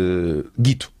de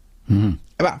guito.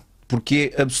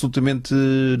 Porque é absolutamente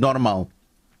normal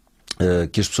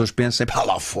que as pessoas pensem,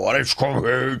 lá fora é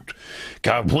escondido,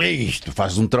 isto,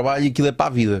 fazes um trabalho e aquilo é para a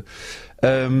vida.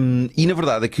 E na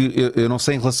verdade é que eu não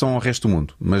sei em relação ao resto do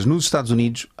mundo, mas nos Estados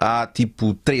Unidos há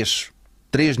tipo três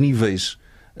níveis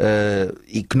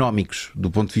económicos do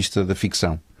ponto de vista da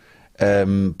ficção.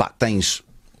 Tens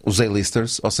os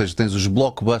A-listers, ou seja, tens os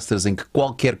blockbusters em que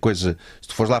qualquer coisa, se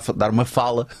tu fores lá dar uma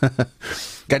fala,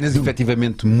 ganhas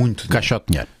efetivamente muito dinheiro. Caixote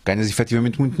de dinheiro. Ganhas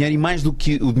efetivamente muito dinheiro, e mais do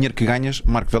que o dinheiro que ganhas,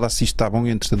 Marco, vê lá se isto está bom,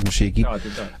 entretanto mexi aqui.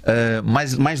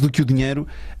 Mais do que o dinheiro,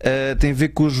 tem a ver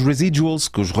com os residuals,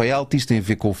 com os royalties, tem a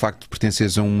ver com o facto de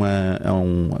pertenceres a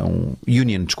um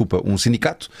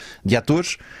sindicato de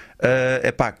atores.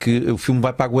 Que o filme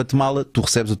vai para a Guatemala, tu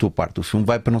recebes a tua parte. O filme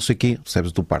vai para não sei quem, recebes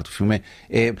a tua parte. O filme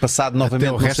é passado novamente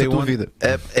até o resto da tua vida.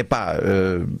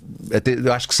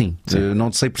 Eu acho que sim.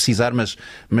 Não sei precisar, mas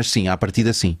sim, à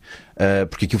partida sim.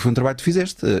 Porque aquilo foi um trabalho que tu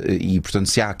fizeste, e portanto,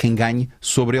 se há quem ganhe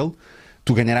sobre ele,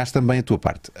 tu ganharás também a tua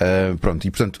parte. Pronto,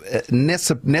 e portanto,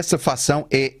 nessa fação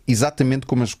é exatamente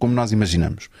como nós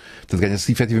imaginamos. Portanto,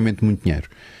 ganha-se efetivamente muito dinheiro.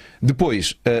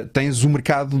 Depois, tens o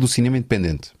mercado do cinema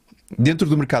independente. Dentro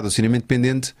do mercado do cinema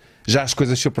independente, já as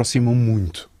coisas se aproximam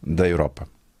muito da Europa.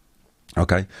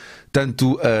 Ok?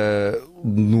 Tanto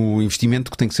no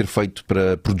investimento que tem que ser feito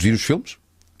para produzir os filmes.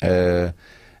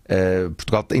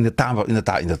 Portugal ainda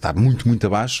está muito, muito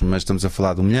abaixo, mas estamos a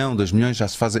falar de 1 milhão, 2 milhões. Já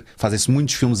fazem-se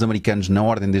muitos filmes americanos na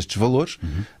ordem destes valores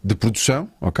de produção.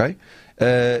 Ok?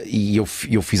 E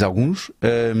eu fiz alguns.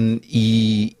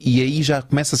 E aí já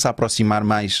começa-se a aproximar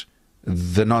mais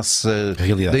da nossa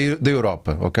realidade, da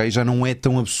Europa, ok? Já não é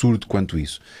tão absurdo quanto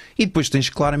isso. E depois tens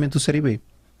claramente o Série B.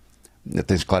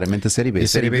 Tens claramente a Série B. E a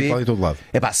Série B pode ir todo lado.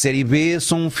 Série B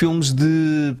são filmes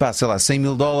de, sei lá, $100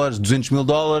 mil, $200 mil,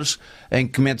 em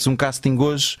que metes um casting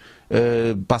hoje,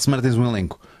 para a semana tens um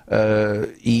elenco.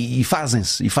 E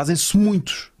fazem-se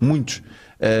muitos.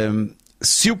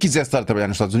 Se eu quisesse estar a trabalhar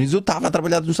nos Estados Unidos, eu estava a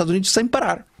trabalhar nos Estados Unidos sem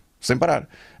parar.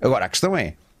 Agora, a questão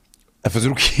é, a fazer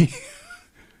o quê?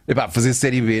 Fazer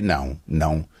Série B?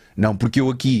 Não, porque eu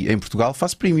aqui em Portugal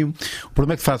faço premium. O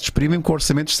problema é que fazes premium com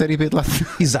orçamentos de Série B de lá.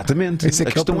 Exatamente. A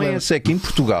questão é essa, é que em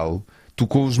Portugal tu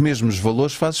com os mesmos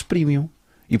valores fazes premium.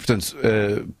 E portanto,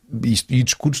 e o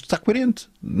discurso está coerente,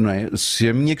 não é? Se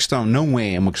a minha questão não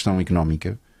é uma questão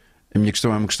económica, a minha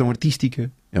questão é uma questão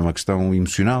artística, é uma questão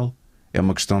emocional, é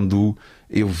uma questão do...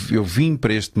 Eu vim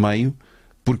para este meio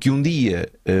porque um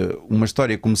dia uma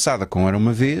história começada com Era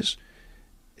Uma Vez...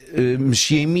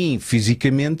 mexi em mim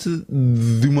fisicamente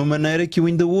de uma maneira que eu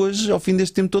ainda hoje, ao fim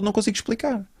deste tempo todo, não consigo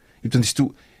explicar. E portanto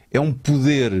isto é um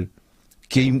poder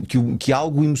que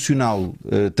algo emocional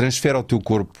transfere ao teu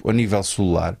corpo a nível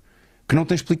celular, que não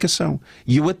tem explicação.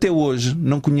 E eu até hoje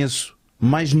não conheço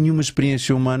mais nenhuma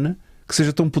experiência humana que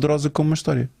seja tão poderosa como uma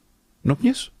história. Não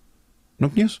conheço.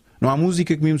 Não há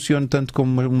música que me emocione tanto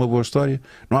como uma boa história.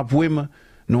 Não há poema.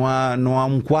 Não há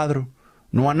um quadro.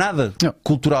 Não há nada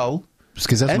cultural. Se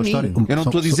quiseres uma história. Eu não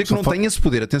estou a dizer que não tenha esse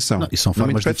poder, atenção. Não, e são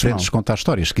formas diferentes de contar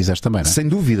histórias, se quiseres também, não é? Sem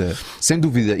dúvida, sem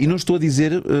dúvida. E não estou a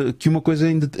dizer que uma coisa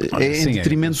é em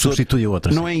detrimento de substitui a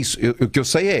outra. Não é isso. O que eu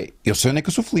sei é, eu sei onde é que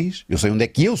eu sou feliz. Eu sei onde é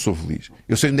que eu sou feliz.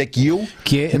 Eu sei onde é que eu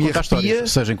me contar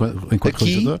histórias, seja enquanto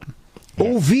realizador.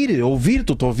 Ouvir,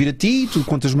 estou a ouvir a ti, tu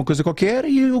contas uma coisa qualquer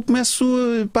e eu começo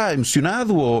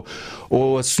emocionado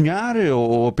ou a sonhar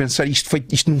ou a pensar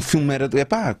isto num filme era.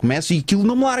 Começo e aquilo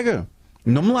não me larga.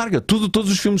 Não me larga.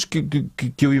 Todos os filmes que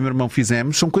eu e o meu irmão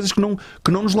fizemos são coisas que não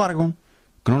nos largam.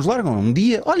 Que não nos largam. Um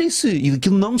dia, olha isso, e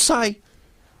aquilo não sai.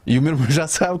 E o meu irmão já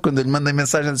sabe, quando eu lhe mandei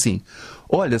mensagem assim: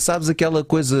 olha, sabes aquela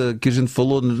coisa que a gente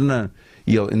falou?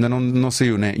 E ele ainda não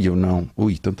saiu, né? E eu não.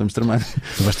 Ui, então estamos tramados.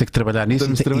 Tu vais ter que trabalhar nisso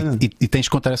e tens de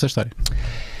contar essa história.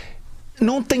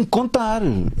 Não tenho que contar,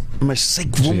 mas sei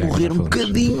que vou morrer um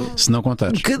bocadinho. Se não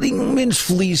contares. Um bocadinho menos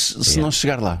feliz se não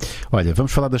chegar lá. Olha,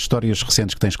 vamos falar das histórias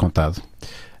recentes que tens contado.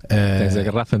 Tens a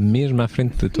garrafa mesmo à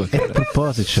frente da tua cara. É de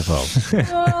propósito, chaval.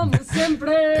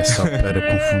 Sempre! É só para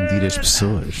confundir as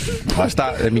pessoas. Lá está,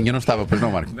 a minha não estava, pois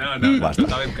não, Marco? Não, lá está.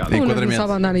 Estava impecável. Enquadramento. Não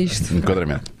sabe andar nisto.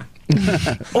 Enquadramento.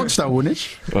 Onde está o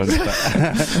Unas? Onde está?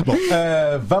 Bom,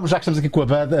 vamos, já que estamos aqui com a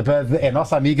Bud. A Bud é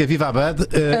nossa amiga, viva a Bud.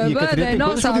 A Bud é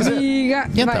nossa amiga.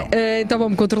 Então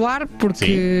vamos controlar,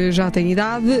 porque já tem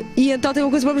idade. E então tem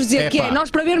uma coisa para vos dizer, que é, nós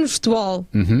para vermos futebol,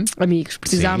 amigos,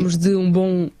 precisamos de um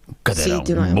bom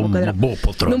sítio, não é? Uma boa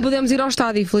poltrona. Não podemos ir ao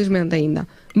estádio, infelizmente, ainda.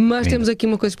 Mas temos aqui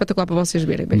uma coisa espetacular para vocês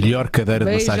verem. Melhor cadeira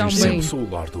de massagens de sempre. Eu sou o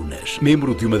Lord Unas,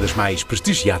 membro de uma das mais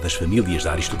prestigiadas famílias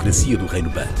da aristocracia do Reino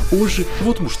Bud. Hoje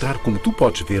vou-te mostrar como tu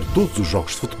podes ver todos os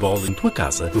jogos de futebol em tua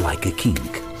casa, like a king.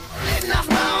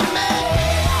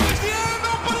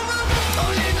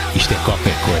 Isto é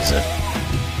qualquer coisa.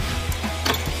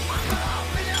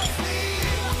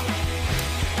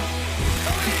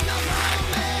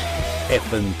 É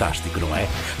fantástico, não é?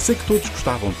 Sei que todos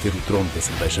gostavam de ter o trono da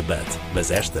cerveja Bud, mas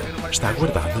esta está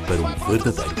guardada para um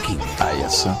verdadeiro king.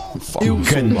 Essa? Eu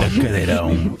ganho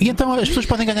cadeirão. E então as pessoas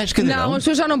podem ganhar este cadeirão? Não, as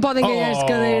pessoas já não podem ganhar este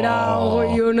cadeirão.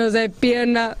 Rui Unas, é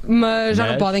pena, mas já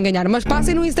não podem ganhar. Mas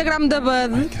passem no Instagram da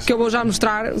Bud, que eu vou já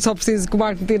mostrar. Só preciso que o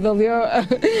Marco tire ali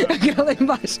aquela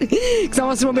imagem. Que só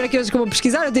vocês vão ver aqui hoje que eu vou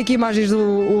pesquisar. Eu tenho aqui imagens do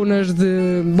Unas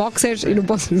de boxers e não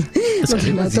posso. Não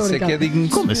tenho nada, isso é que é digno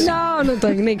de... Como assim? Não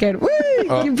tenho, nem quero.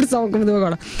 Que impressão que me deu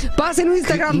agora. Passem no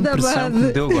Instagram da Bud. Que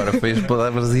me deu agora, foi as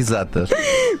palavras exatas.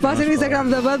 Passem no Instagram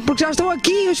da Bud, porque já estão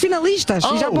aqui os finalistas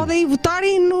e já podem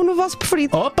votarem no vosso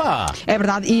preferido. Opa! É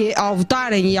verdade, e ao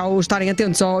votarem e ao estarem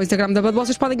atentos ao Instagram da Bud,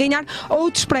 vocês podem ganhar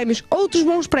outros prémios, outros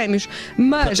bons prémios.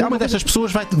 Mas uma destas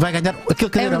pessoas vai ganhar aquele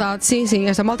cadeirão. É verdade, sim.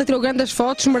 Esta malta tirou grandes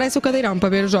fotos, merece o cadeirão para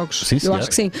ver os jogos. Sim, eu acho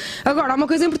que sim. Agora, há uma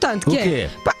coisa importante que é.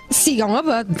 Sigam a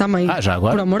Bud também. Já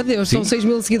agora? Por amor de Deus, são 6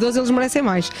 mil seguidores, eles merecem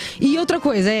mais. E outra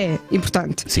coisa é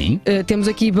importante. Sim. Temos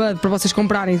aqui Bud para vocês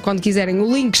comprarem quando quiserem.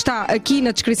 O link está aqui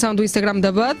na descrição do Instagram da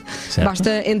Bud. Certo.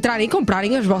 Basta entrarem e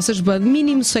comprarem as vossas Bud,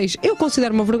 mínimo 6. Eu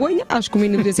considero uma vergonha, acho que o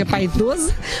mínimo devia ser para aí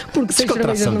 12, porque 6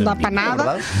 cervejas não dá para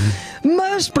nada.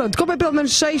 Mas pronto, comprem pelo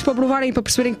menos 6 para provarem e para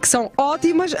perceberem que são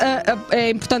ótimas. É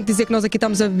importante dizer que nós aqui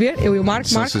estamos a beber, eu e o Marco,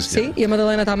 sim, e a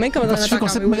Madalena também, que a Madalena está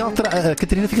sempre meio alterada. A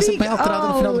Catarina fica sempre meio alterada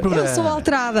no final do programa. Eu sou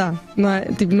alterada, não é?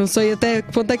 Tipo, não sei até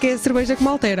que ponto é que é a cerveja que me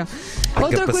altera. A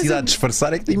capacidade de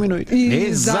disfarçar é que diminui.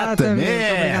 Exatamente.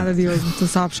 Obrigada, Diogo, tu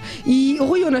sabes. E o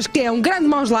Rui Unas, que é um grande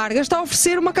mãos largas, está a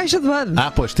oferecer uma caixa de Bud.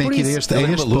 Pois, tem que ir a este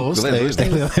post.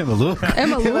 É maluco. É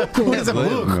maluco.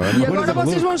 E agora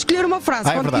vocês vão escolher uma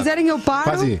frase. Quando quiserem eu paro.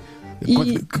 Faz aí.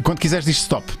 Quando quiseres diz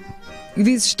stop.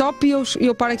 Diz stop e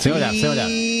eu paro aqui. Sem olhar.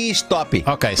 Stop.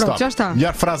 Ok, pronto, stop. Já está.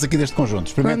 Melhor frase aqui deste conjunto.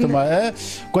 Experimenta uma.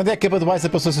 Quando é que a Budweiser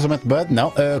passou a ser somente Bud?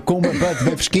 Não. Com uma Bud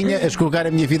bem fresquinha, a escorregar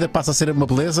a minha vida passa a ser uma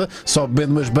beleza. Só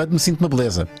bebendo umas Bud me sinto uma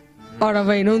beleza. Ora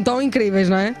bem, não estão incríveis,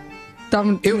 não é?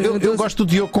 Eu gosto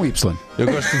do Diogo com Y. Eu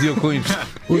gosto do Diogo com Y.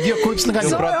 O Diogo com Y ganhou.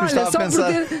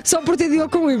 Só por ter Diogo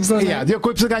com Y. Diogo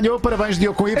com Y ganhou. Parabéns,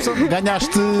 Diogo com Y.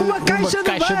 Ganhaste uma caixa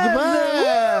de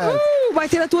Bud. Vai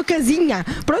ter a tua casinha.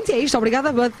 Pronto, é isto.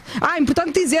 Obrigada, Bud.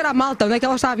 Importante dizer à malta onde é que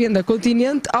ela está à venda.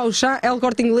 Continente, Auchan, El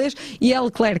Corte Inglês e El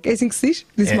Leclerc. É assim que se diz?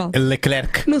 Disse mal.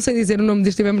 Leclerc. Não sei dizer o nome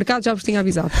deste supermercado, já vos tinha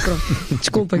avisado. Pronto.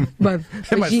 Desculpem, Bud.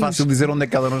 É mais fácil dizer onde é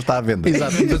que ela não está à venda.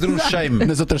 Exato. Fazer um shame.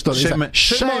 Nas outras todas.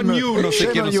 Shame on you, não sei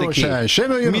o que.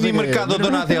 Mini mercado,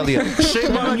 Dona Adélia.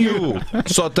 Shame on you.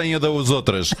 Só tem a das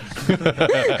outras.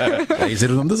 É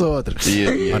dizer o nome das outras.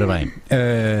 Ora bem,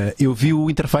 eu vi o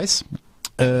Interface.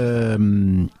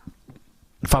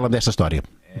 Fala-me desta história.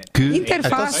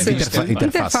 Interface.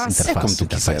 É como tu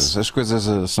quiseres. As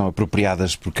coisas são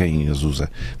apropriadas por quem as usa.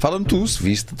 Fala-me tu, se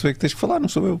viste, tu é que tens que falar, não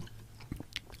sou eu.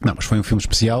 Não, mas foi um filme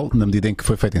especial na medida em que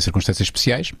foi feito em circunstâncias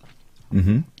especiais.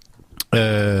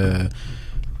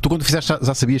 Tu, quando fizeste,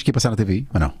 já sabias que ia passar na TVI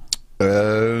ou não?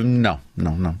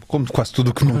 Não. Como quase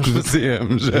tudo o que nós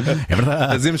fazemos. É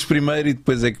verdade. Fazemos primeiro e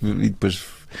depois é que.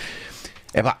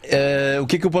 O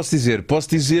que é que eu posso dizer? Posso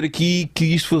dizer aqui que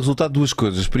isto foi resultado de duas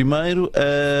coisas. Primeiro.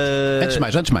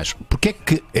 Antes mais, porque é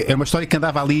que é uma história que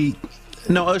andava ali.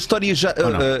 Não, a história já.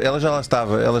 Ela já lá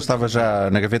estava. Ela estava já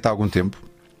na gaveta há algum tempo.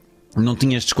 Não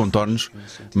tinha estes contornos,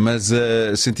 mas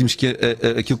sentimos que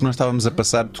aquilo que nós estávamos a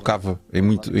passar tocava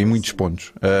em muitos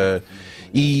pontos.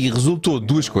 E resultou de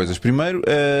duas coisas. Primeiro,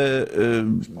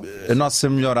 a nossa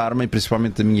melhor arma, e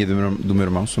principalmente a minha e do meu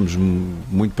irmão, somos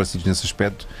muito parecidos nesse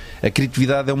aspecto. A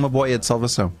criatividade é uma boia de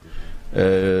salvação.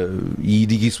 E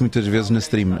digo isso muitas vezes na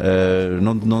stream.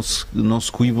 Não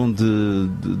se coibam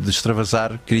de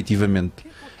extravasar criativamente.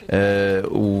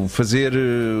 Fazer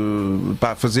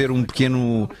um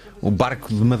pequeno barco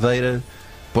de madeira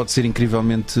pode ser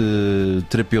incrivelmente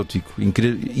terapêutico.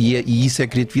 E isso é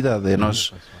criatividade. É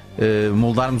nós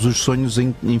moldarmos os sonhos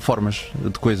em formas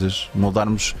de coisas,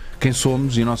 moldarmos quem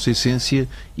somos e a nossa essência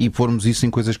e pormos isso em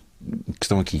coisas que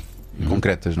estão aqui,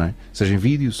 concretas, não é? Seja em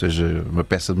vídeo, seja uma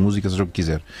peça de música, seja o que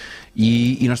quiser.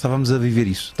 E nós estávamos a viver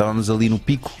isso, estávamos ali no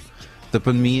pico da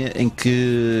pandemia em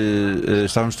que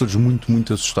estávamos todos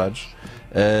muito assustados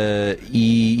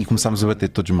e começámos a bater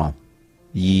todos mal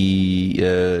e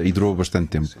durou bastante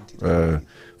tempo.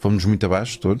 Fomos muito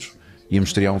abaixo todos.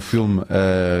 Íamos estrear um filme,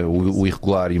 o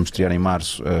Irregular, íamos estrear em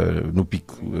março, no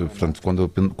pico. Portanto,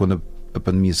 quando a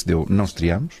pandemia se deu, não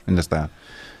estreámos. Ainda está,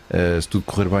 se tudo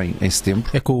correr bem, em setembro.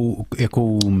 É com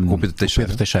o Pedro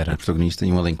Teixeira, o protagonista,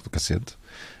 e um elenco do cacete.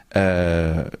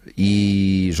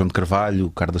 E João de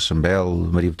Carvalho, Carla Chambel,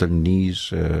 Maria Botelho Muniz.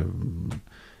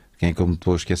 Quem é que eu me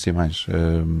estou a esquecer mais?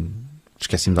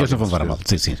 Esqueci-me de eles não vão levar a mal.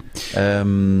 Sim.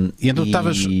 E então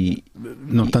estavas.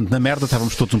 Não tanto na merda,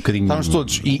 estávamos todos um bocadinho. Estávamos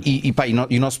todos. E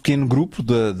o nosso pequeno grupo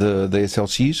da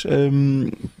SLX,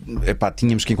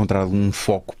 tínhamos que encontrar um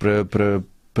foco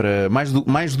para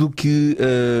mais do que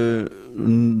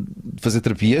fazer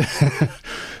terapia,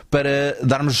 para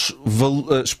darmos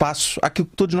espaço àquilo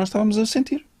que todos nós estávamos a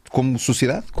sentir, como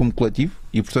sociedade, como coletivo,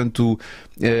 e portanto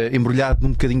embrulhado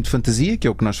num bocadinho de fantasia, que é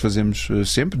o que nós fazemos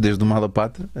sempre, desde o Mal a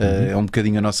Pata. É um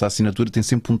bocadinho a nossa assinatura, tem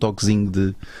sempre um toquezinho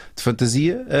de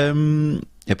fantasia.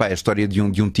 É a história de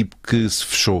um tipo que se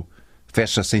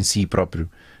fecha-se em si próprio,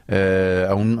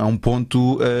 a um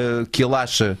ponto que ele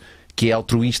acha que é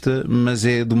altruísta, mas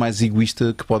é do mais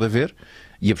egoísta que pode haver.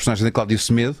 E a personagem da Cláudia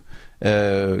Semedo,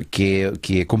 que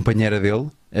é a companheira dele,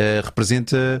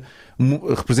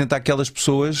 representa aquelas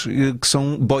pessoas que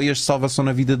são boias de salvação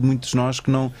na vida de muitos de nós que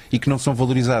não são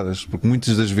valorizadas, porque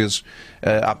muitas das vezes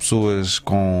há pessoas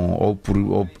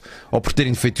ou por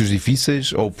terem defeitos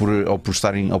difíceis ou por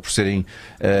serem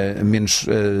menos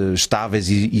estáveis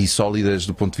e sólidas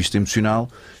do ponto de vista emocional,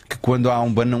 que quando há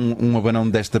um abanão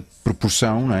desta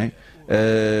proporção, não é?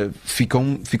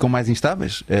 Ficam mais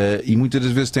instáveis, e muitas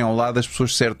das vezes têm ao lado as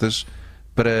pessoas certas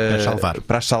para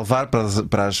as salvar,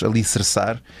 para as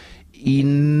alicerçar, e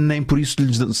nem por isso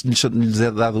lhes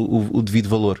é dado o devido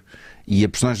valor. E a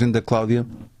personagem da Cláudia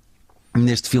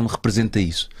neste filme representa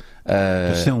isso.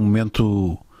 Isso é um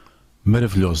momento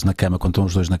maravilhoso na cama, quando estão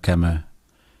os dois na cama.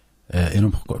 Eu não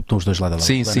me recordo, estão os dois lado a lado.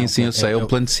 Sim, eu sei, é o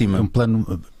plano de cima. É um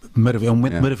plano. É um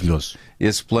momento maravilhoso.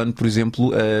 Esse plano, por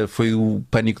exemplo, foi o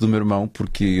pânico do meu irmão,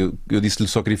 porque eu disse-lhe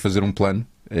só queria fazer um plano,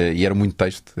 e era muito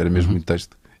texto, era mesmo muito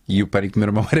texto. E o pânico do meu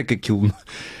irmão era que aquilo,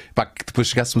 que depois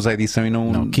chegássemos à edição e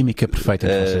não química perfeita.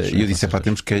 E eu disse,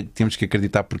 temos que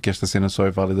acreditar, porque esta cena só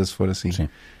é válida se for assim. Sim.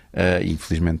 E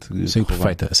infelizmente saiu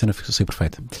perfeita, a cena saiu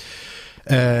perfeita.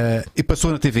 E passou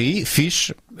na TVI,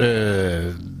 fixe.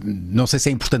 Não sei se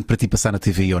é importante para ti passar na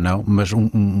TVI ou não, mas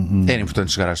era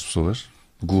importante chegar às pessoas.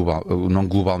 Não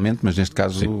globalmente, mas neste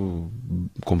caso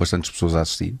com bastantes pessoas a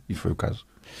assistir, e foi o caso.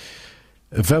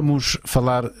 Vamos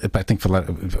falar. Tenho que falar.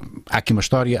 Há aqui uma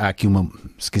história, há aqui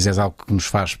se quiseres algo que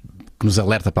nos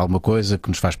alerta para alguma coisa, que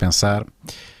nos faz pensar.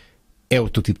 É o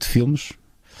teu tipo de filmes,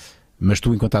 mas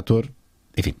tu, enquanto ator,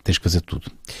 enfim, tens que fazer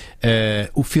tudo.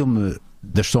 O filme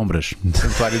das Sombras,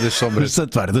 Santuário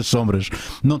das Sombras,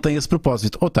 não tem esse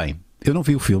propósito. Ou tem? Eu não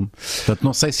vi o filme, portanto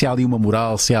não sei se há ali uma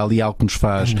moral, se há ali algo que nos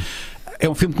faz. É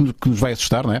um filme que nos vai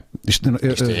assustar, não é? Isto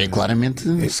é claramente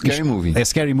scary movie. É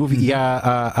scary movie. E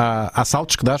há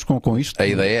saltos que dás com isto. A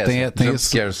ideia é essa. Tem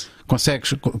esse,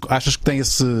 achas que tem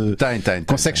esse. Tem.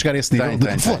 Consegue chegar a esse nível?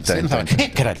 Tem isso? Tem.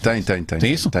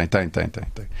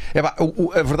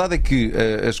 A verdade é que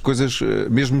as coisas,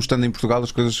 mesmo estando em Portugal,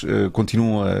 as coisas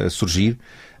continuam a surgir,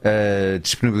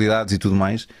 disponibilidades e tudo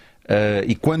mais.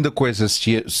 E quando a coisa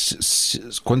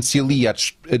quando se alia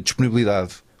a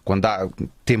disponibilidade, quando há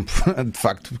tempo, de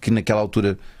facto, que naquela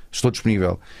altura estou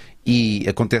disponível e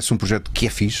acontece um projeto que é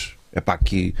fixe,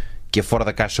 que é fora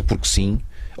da caixa porque sim,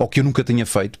 ou que eu nunca tinha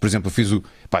feito. Por exemplo,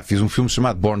 eu fiz um filme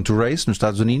chamado Born to Race nos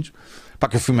Estados Unidos.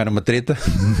 Que o filme era uma treta.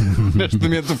 Neste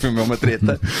momento o filme é uma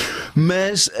treta.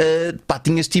 Mas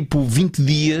tinhas tipo 20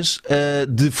 dias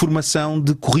de formação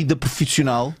de corrida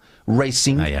profissional,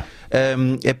 racing.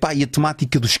 E a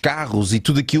temática dos carros e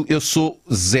tudo aquilo. Eu sou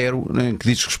zero, né, que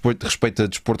diz respeito a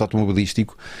desporto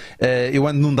automobilístico. Eu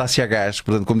ando num Dacia gás,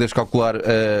 portanto, como deves calcular,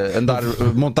 andar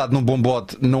montado num bom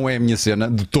bote não é a minha cena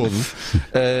de todo.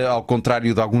 Ao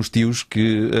contrário de alguns tios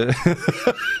que.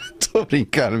 Estou a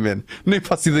brincar, man. Nem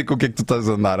faço ideia com o que é que tu estás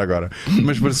a andar agora.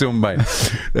 Mas pareceu-me bem.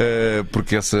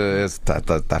 Porque essa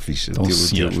está fixe.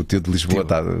 O tio de Lisboa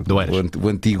está. O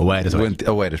antigo.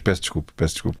 Oeiras, peço desculpa.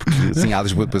 Porque sim, há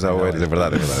Lisboa, depois há Oeiras. É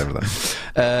verdade.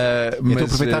 Mas então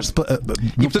aproveitaste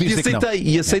e portanto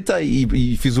aceitei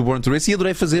e fiz o Born to Race e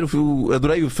adorei fazer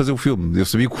o filme. Eu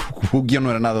sabia que o guião não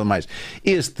era nada mais.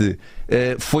 Este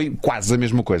foi quase a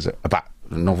mesma coisa.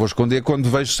 Não vou esconder, quando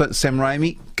vejo Sam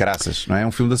Raimi, caraças, não é? É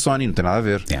um filme da Sony, não tem nada a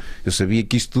ver. Eu sabia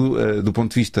que isto, do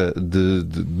ponto de vista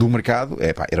do mercado,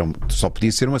 só podia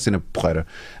ser uma cena porreira.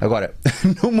 Agora,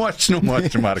 não mostres,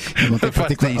 Marco. Não tem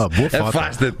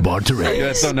Afasta-te. Born to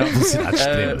Race. Então não.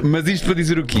 Mas isto para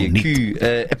dizer o quê? Que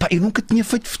eu nunca tinha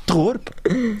feito terror.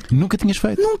 Nunca tinhas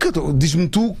feito? Nunca. Diz-me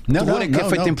tu, terror é que é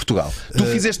feito em Portugal. Tu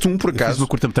fizeste por acaso.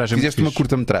 Fizeste uma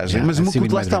curta-metragem, mas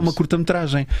lá está, uma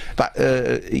curta-metragem.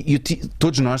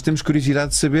 Todos nós temos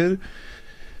curiosidade de saber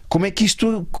como é que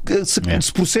isto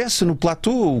se processa no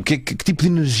platô, que tipo de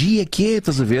energia que é,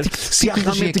 estás a ver? Se há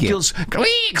realmente aqueles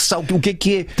o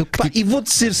que é. E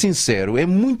vou-te ser sincero, é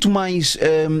muito mais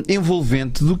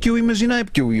envolvente do que eu imaginei,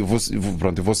 porque eu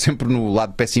vou sempre no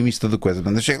lado pessimista da coisa.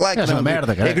 Eu chego lá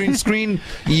é green screen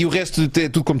e o resto é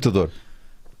tudo computador.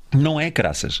 Não é,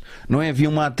 caraças. Não é? Havia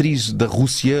uma atriz da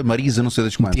Rússia, Marisa, não sei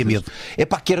das quantas.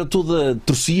 Que era toda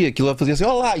torcia, aquilo ela fazia assim,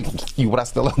 olá, e o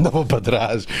braço dela andava para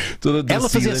trás. Ela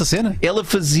fazia essa cena? Ela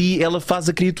faz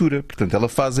a criatura. Portanto, ela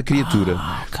faz a criatura.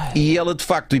 Okay. E ela, de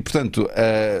facto,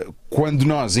 quando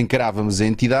nós encarávamos a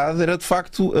entidade, era de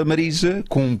facto a Marisa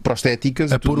com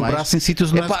prostéticas a pôr o braço em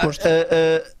sítios onde não é suposto.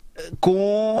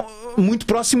 Muito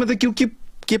próxima daquilo que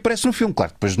aparece no filme.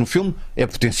 Claro, depois no filme é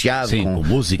potenciado. Sim, com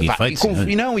música e efeitos.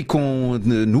 E com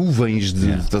nuvens que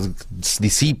se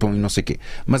dissipam e não sei o quê.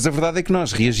 Mas a verdade é que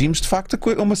nós reagimos de facto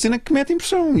a uma cena que mete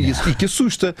impressão e que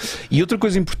assusta. E outra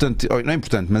coisa importante, não é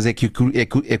importante, mas é que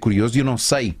é curioso, e eu não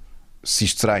sei se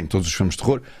isto será em todos os filmes de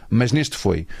terror, mas neste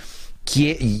foi,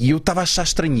 e eu estava a achar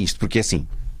estranho isto, porque é assim,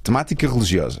 temática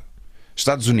religiosa,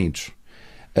 Estados Unidos,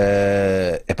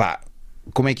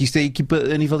 como é que isto é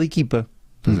a nível da equipa?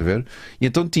 Estás a ver? E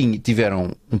então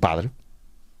tiveram um padre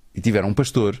e tiveram um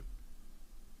pastor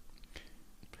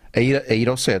a ir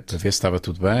ao set. A ver se estava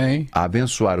tudo bem. A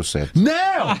abençoar o set.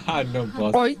 Não! Não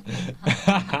posso. Oi.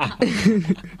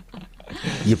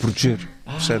 E a proteger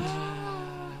o set.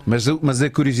 Mas a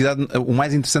curiosidade, o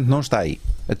mais interessante não está aí.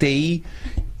 Até aí,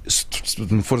 se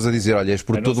tu me fores a dizer, olha, és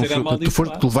por todo um filme.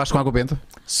 Tu levaste com água benta?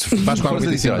 Se vais com água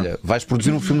benta a dizer, olha, vais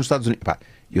produzir um filme nos Estados Unidos.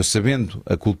 Eu sabendo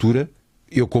a cultura,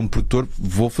 eu como produtor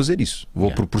vou fazer isso,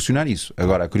 vou proporcionar isso.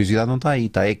 Agora a curiosidade não está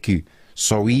aí, é que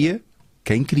só ia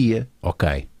quem queria.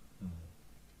 Ok.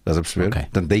 Estás a perceber? Okay.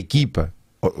 Portanto, da equipa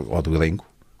ou do elenco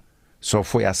só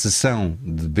foi à sessão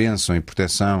de bênção e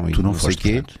proteção e não sei o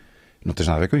quê. Não tens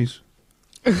nada a ver com isso.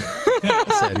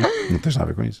 Sério? Não tens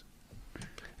nada a ver com isso.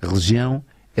 A religião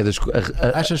é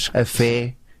a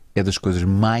fé é das coisas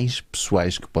mais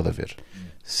pessoais que pode haver.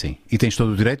 Sim. E tens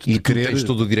todo o direito de querer. Tens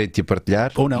todo o direito de a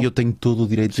partilhar. Ou não. E eu tenho todo o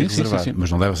direito de reservar. Sim.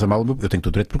 Mas não leves a mal. Eu tenho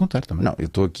todo o direito de perguntar também. Não, eu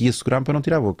estou aqui a segurar-me para não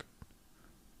tirar a boca.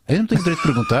 Eu não tenho o direito de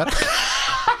perguntar.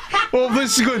 Houve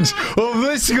 2 segundos.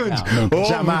 Não,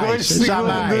 jamais.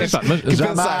 Que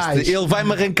pensaste? Ele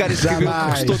vai-me arrancar este cabelo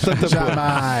que custou tanta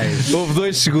jamais. Houve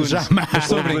 2 segundos. Jamais.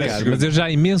 Estou a brincar, mas eu já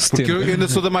há imenso Porque tempo. eu ainda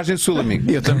sou da margem sul,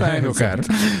 amigo. Eu também, meu caro.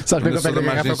 Sabes bem como é que a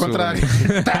garrafa ao contrário?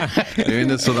 Eu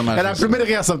ainda sou da margem sul. Era a primeira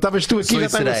reação. Estavas tu aqui e já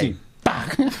estava assim.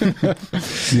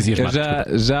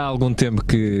 Eu já há algum tempo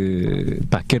que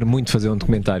quero muito fazer um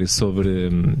documentário sobre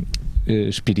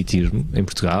espiritismo em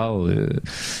Portugal,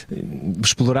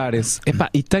 explorar esse.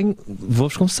 E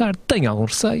vou-vos confessar, tenho algum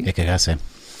receio. É cagar sempre.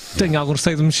 Tenho algum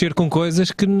receio de mexer com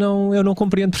coisas que eu não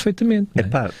compreendo perfeitamente.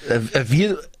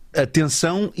 Havia. A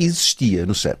tensão existia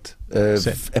no set.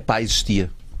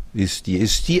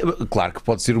 Existia. Claro que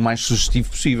pode ser o mais sugestivo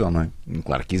possível, não é?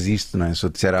 Claro que existe, não é? Se eu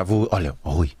disser, olha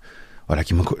Olha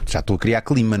aqui uma coisa, já estou a criar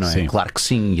clima, não é? Sim. Claro que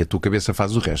sim, e a tua cabeça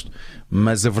faz o resto.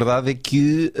 Mas a verdade é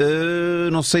que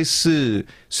não sei se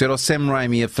era o Sam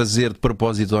Raimi a fazer de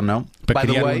propósito ou não. Para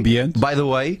criar um ambiente. By the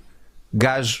way,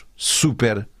 gajo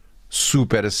super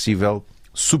acessível,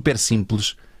 super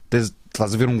simples.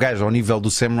 Estás a ver um gajo ao nível do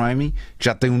Sam Raimi, que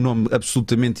já tem um nome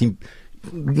absolutamente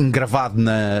engravado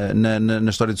na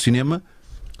história do cinema,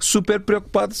 super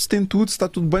preocupado se tem tudo, se está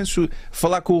tudo bem.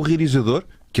 Falar com o realizador,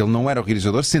 que ele não era o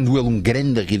realizador, sendo ele um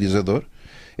grande realizador.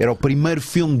 Era o primeiro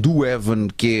filme do Evan,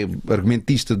 que é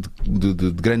argumentista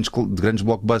de grandes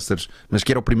blockbusters, mas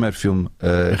que era o primeiro filme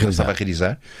que ele estava a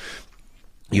realizar.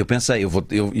 E eu pensei,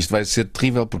 isto vai ser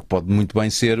terrível, porque pode muito bem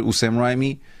ser o Sam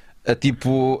Raimi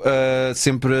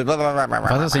sempre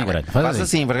Faz assim, grande. Faz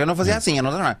assim, porque eu não fazia assim, eu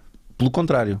não. Pelo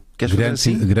contrário, queres fazer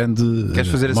assim? Grande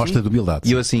mostra assim? de humildade.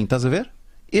 E eu assim, estás a ver?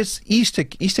 Isto é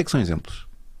que são exemplos.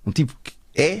 Um tipo que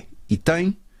é e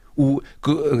tem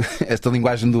esta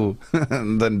linguagem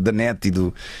da net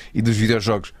e dos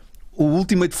videojogos. O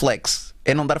ultimate flex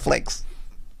é não dar flex.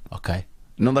 Ok.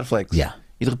 Não dar flex. Yeah.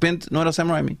 E de repente não era o Sam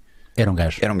Raimi. Era um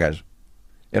gajo.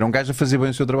 Era um gajo a fazer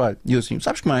bem o seu trabalho. E eu assim,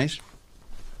 sabes que mais?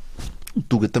 O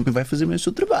Tuga também vai fazer bem o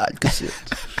seu trabalho, cacete.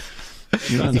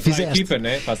 E fizeste. A equipa,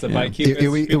 né? Passa para a equipa.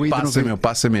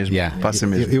 Passa mesmo. Yeah. Passa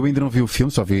mesmo. Eu ainda não vi o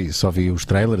filme, só vi os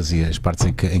trailers e as partes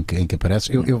em que apareces.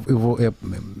 Eu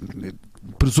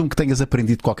presumo que tenhas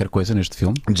aprendido qualquer coisa neste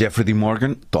filme. Jeffrey D.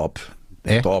 Morgan, top.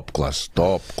 É? Top classe.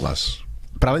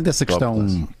 Para além dessa Top questão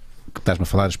class. que estás-me a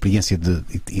falar, a experiência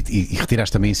e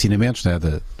retiraste também ensinamentos, né,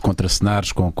 de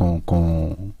contracenares com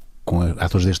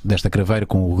atores desta craveira,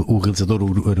 com o realizador,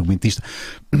 o argumentista.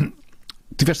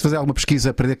 Tiveste de fazer alguma pesquisa,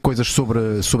 aprender coisas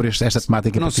sobre esta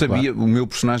temática? Não sabia. O meu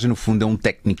personagem, no fundo, é um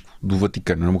técnico do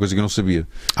Vaticano. É uma coisa que eu não sabia.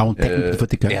 Há um técnico do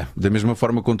Vaticano? É. Da mesma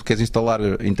forma, quando tu queres instalar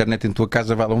a internet em tua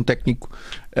casa, vai lá um técnico.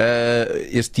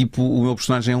 O meu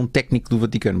personagem é um técnico do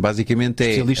Vaticano. Basicamente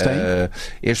é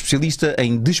especialista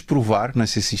em desprovar, não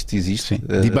sei se isto existe.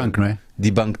 Debunk, não é?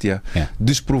 Debunked, yeah. Yeah.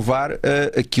 Desprovar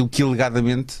aquilo que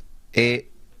alegadamente é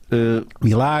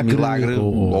milagre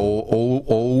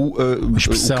ou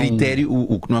expressão... o critério,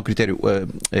 o que não é o critério,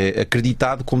 é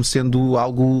acreditado como sendo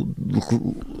algo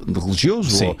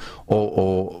religioso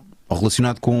ou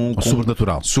relacionado com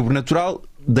sobrenatural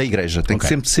da Igreja. Tem que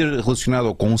sempre ser relacionado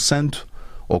ou com um santo,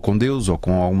 ou com Deus, ou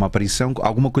com alguma aparição,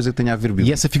 alguma coisa que tenha a ver Bíblia.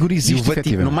 E essa figura existe,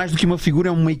 efetivamente. Não mais do que uma figura,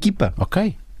 é uma equipa.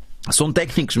 Ok. São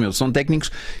técnicos, são técnicos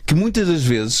que muitas das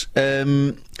vezes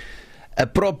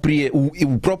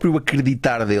o próprio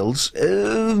acreditar deles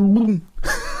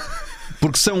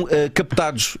porque são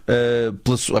captados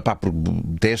por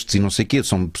testes e não sei o quê.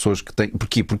 São pessoas que têm.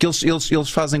 Porquê? Porque eles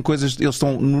fazem coisas, eles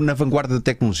estão na vanguarda da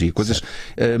tecnologia, coisas,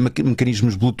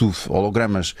 mecanismos Bluetooth,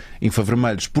 hologramas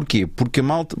infravermelhos. Porquê? Porque a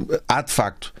malta, há de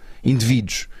facto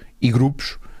indivíduos e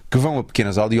grupos que vão a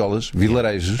pequenas aldeolas,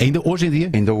 vilarejos. Ainda hoje em dia?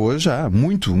 Ainda hoje há.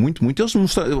 Muito. Eles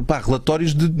mostram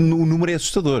relatórios o número é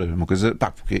assustador. Uma coisa,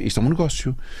 porque isto é um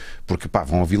negócio. Porque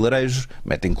vão a vilarejos,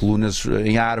 metem colunas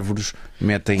em árvores,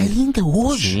 metem. Ainda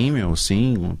hoje?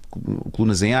 Sim.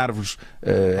 Colunas em árvores.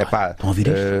 Estão a ouvir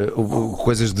isto?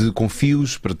 Coisas com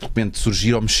fios para de repente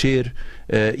surgir ou mexer.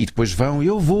 E depois vão,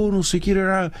 eu vou, não sei o que.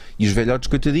 E os velhotes,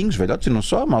 coitadinhos, velhotes, e não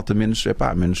só, a malta menos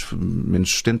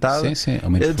sustentada. Sim,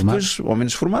 ou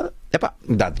menos formada.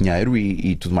 Dá dinheiro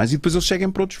e tudo mais. E depois eles chegam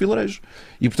para outros vilarejos.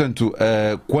 E portanto,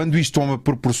 quando isto toma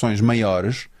proporções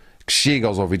maiores, que chega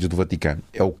aos ouvidos do Vaticano,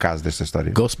 é o caso desta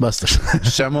história. Ghostbusters.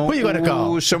 Chamam o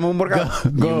Morgado.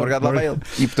 E o Morgado lá vai ele.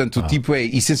 E portanto, o tipo é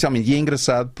essencialmente. E é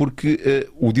engraçado porque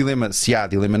o dilema, se há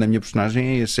dilema na minha personagem,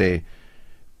 é esse: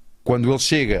 quando ele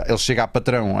chega a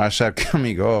patrão a achar que,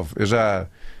 amigo,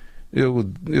 eu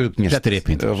conheço. Já teria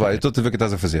pinta. Eu estou a ver o que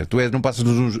estás a fazer. Não passas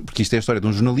porque isto é a história de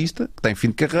um jornalista que está em fim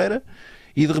de carreira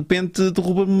e de repente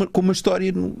derruba-me com uma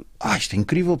história. Isto é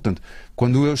incrível. Portanto,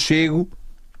 quando eu chego,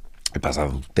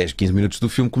 passado 10, 15 minutos do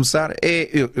filme começar,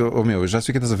 eu já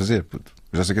sei o que estás a fazer.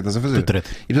 Já sei o que estás a fazer.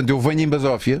 E portanto, eu venho em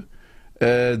basófia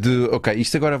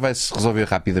isto agora vai-se resolver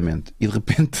rapidamente. E de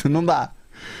repente não dá.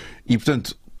 E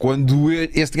portanto, quando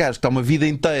este gajo que está uma vida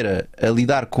inteira a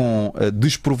lidar com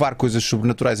desprovar coisas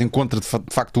sobrenaturais, encontra de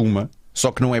facto uma, só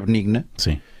que não é benigna.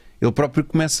 Sim. Ele próprio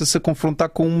começa-se a confrontar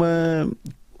com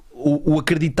o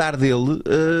acreditar dele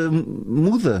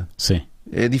muda. Sim.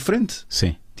 É diferente.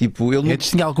 Sim. Tipo, ele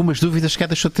Antes tinha algumas dúvidas, que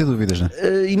deixou de ter dúvidas, não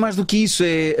é? E mais do que isso,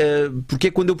 porque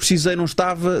é quando eu precisei não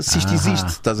estava, se isto existe,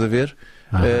 estás a ver?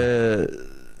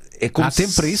 É como há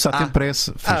tempo para isso, há tempo para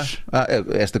isso.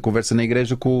 Esta conversa na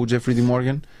igreja com o Jeffrey D.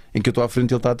 Morgan, em que eu estou à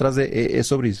frente e ele está atrás, é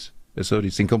sobre isso. É sobre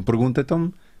isso. Em que ele me pergunta,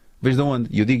 então, vês de onde?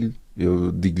 E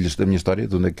eu digo-lhe a minha história,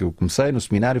 de onde é que eu comecei, no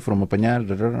seminário, foram-me apanhar,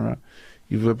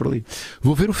 e vou por ali.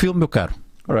 Vou ver o filme, meu caro.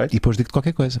 Alright. E depois digo-te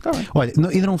qualquer coisa. Olha, ainda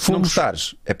não Se não fomos.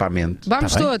 gostares, é para a mente.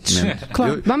 Vamos Tá bem. todos. Mente.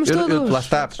 Claro, vamos todos. Lá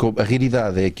está, porque a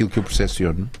realidade é aquilo que eu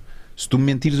percepciono. Se tu me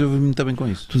mentires, eu vou-me também com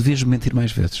isso. Tu devias mentir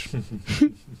mais vezes.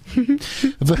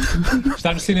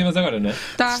 Está nos cinemas agora, não é?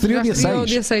 Tá, Estreou já dia estreou 6.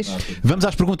 dia 6. Vamos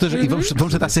às perguntas e vamos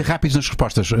tentar ser rápidos nas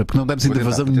respostas, porque não demos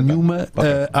intervasão nenhuma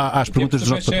às perguntas dos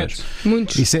nossos patrões.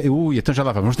 Muitos. Isso é, então já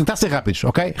lá vamos. Vamos tentar ser rápidos,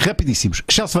 ok? Rapidíssimos.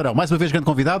 Chelsea Varão, mais uma vez grande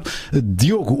convidado.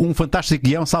 Diogo, um fantástico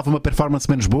guião salva uma performance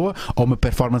menos boa ou uma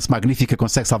performance magnífica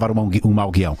consegue salvar um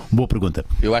mau guião? Boa pergunta.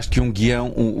 Eu acho que um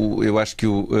guião, eu acho que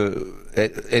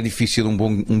é difícil um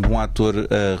bom ator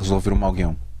resolver um mau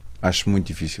guião. Acho muito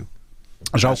difícil.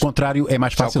 Já ao contrário é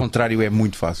mais Já ao fácil. contrário é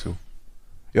muito fácil.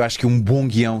 Eu acho que um bom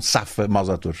guião safa maus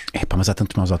atores. Mas há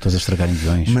tantos maus atores a estragarem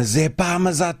guiões.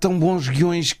 Mas há tão bons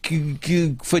guiões que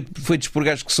feitos por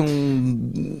gajos que são.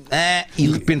 E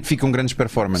de repente ficam grandes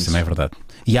performances. Isso não é verdade.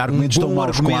 E há argumentos tão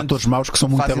maus com atores maus que são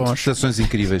muito fazem bons. interpretações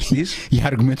incríveis. Diz? E há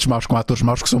argumentos maus com atores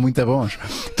maus que são muito bons.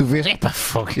 Tu vês,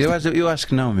 fogo. Eu acho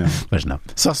que não, meu. Mas não.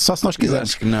 Só se nós Eu quisermos.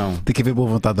 acho que não. Tem que haver boa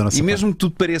vontade da nossa E parte. mesmo que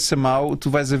tudo pareça mau, tu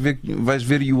vais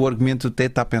ver e o argumento até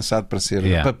está pensado para ser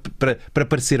para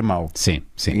parecer mau. Sim.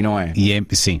 E não é?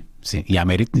 Sim. E há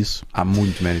mérito nisso. Há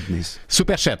muito mérito nisso.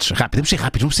 Superchats, rápido, vamos ser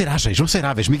rápidos, vamos ser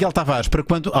ágeis. Miguel Tavares, para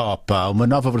quando? Uma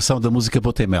nova versão da música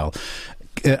Botemel.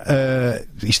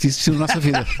 Isto existiu na nossa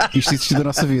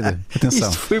vida.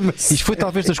 Atenção. Isto foi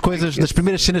talvez das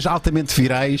primeiras cenas altamente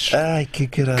virais. Ai, que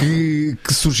caralho.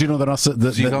 Que surgiram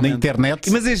na internet.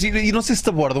 Mas é giro, e não sei se te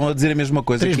abordam a dizer a mesma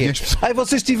coisa. 3 Que milhões de pessoas.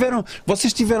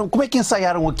 vocês tiveram. Como é que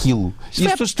ensaiaram aquilo? E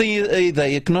as pessoas têm a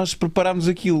ideia que nós preparámos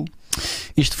aquilo.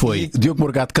 Isto foi, Diogo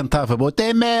Morgado cantava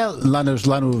Botemel lá nos.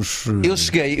 Eu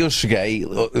cheguei,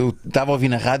 eu estava a ouvir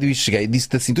na rádio e cheguei,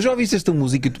 disse-te assim: tu já ouviste esta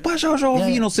música? E tu, já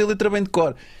ouvi, não sei a letra bem de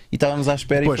cor. E estávamos à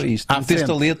espera Pois, e foi isto. à Meteste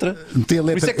frente. a letra. Meti a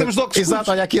letra. Por isso é que estamos de óculos escuros.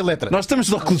 Exato, olha aqui a letra. Nós estamos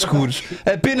de óculos escuros,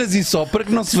 apenas e só para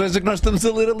que não se veja que nós estamos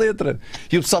a ler a letra.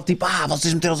 E o pessoal tipo,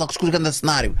 vocês meteram os óculos escuros, grande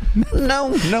cenário.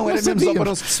 Não, era mesmo só para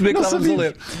não se perceber que estávamos a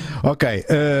ler. Ok,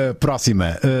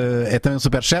 próxima. É também um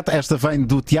superchat. Esta vem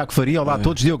do Tiago Faria. Olá a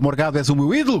todos, Diogo Morgado, és o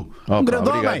meu ídolo. Um grande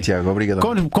obrigado, homem. Tiago, obrigado.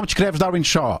 Como descreves Darwin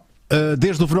Shaw?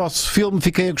 Desde o vosso filme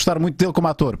fiquei a gostar muito dele como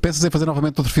ator. Pensas em fazer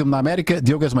novamente outro filme na América?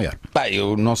 Diogo, és maior.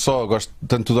 Eu não só gosto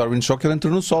tanto do Darwin Shaw que ele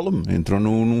entrou no Solomon, entrou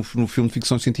no filme de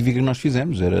ficção científica que nós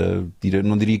fizemos.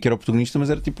 Não diria que era o protagonista, mas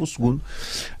era tipo o segundo.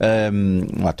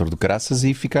 Um ator do caraças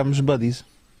e ficámos buddies.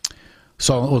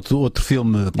 Só outro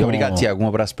filme. Obrigado, Tiago. Um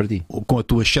abraço para ti. Com a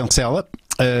tua chancela.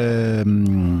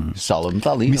 Solomon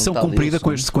está ali. Missão cumprida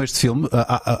com este filme.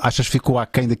 Achas que ficou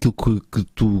aquém daquilo que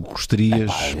tu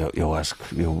gostarias? Eu acho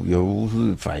que eu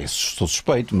sou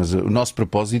suspeito, mas o nosso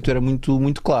propósito era muito,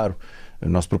 muito claro. O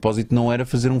nosso propósito não era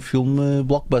fazer um filme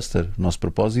blockbuster. O nosso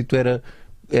propósito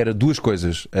era duas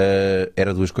coisas.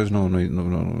 Eram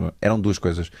duas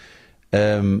coisas.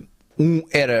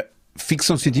 Era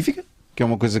ficção científica, que é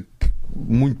uma coisa que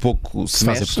muito pouco se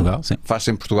faz mexe, em Portugal, sim.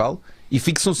 faz-se em Portugal. E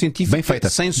ficção científica bem feita.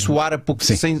 sem soar a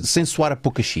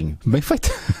poucachinho. Bem feita.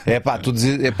 Tu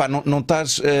dizes, não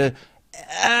estás.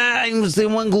 Mas tem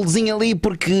um ângulozinho ali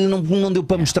porque não deu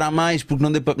para mostrar mais, porque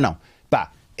não deu para. Não,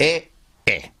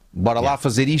 bora lá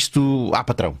fazer isto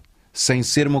patrão. Sem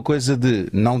ser uma coisa de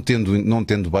não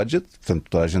tendo budget, portanto,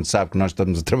 toda a gente sabe que nós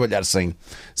estamos a trabalhar sem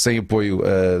apoio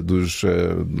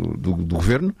do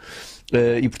governo,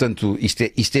 e portanto,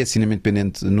 isto é cinema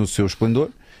independente no seu esplendor.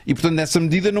 E portanto, nessa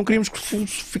medida, não queríamos que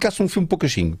ficasse um filme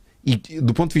poucachinho. E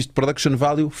do ponto de vista de production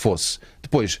value, fosse.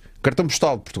 Depois, cartão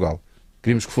postal de Portugal.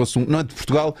 Queríamos que fosse não é de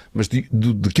Portugal, mas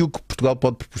daquilo que Portugal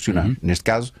pode proporcionar. Neste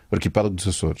caso, o arquipélago dos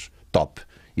Açores. Top.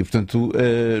 E portanto,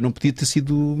 não podia ter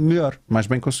sido melhor, mais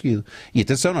bem conseguido. E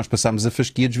atenção, nós passámos a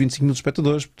fasquia dos 25 mil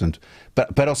espectadores. Portanto,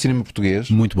 para o cinema português,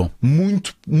 muito bom.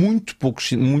 Muito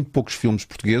poucos filmes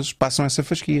portugueses passam essa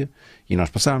fasquia. E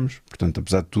nós passámos. Portanto,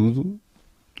 apesar de tudo,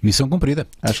 missão cumprida.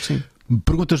 Acho que sim.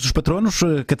 Perguntas dos patronos.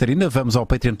 Catarina, vamos ao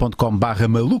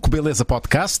patreon.com/Maluco Beleza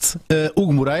Podcast.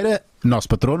 Hugo Moreira, nosso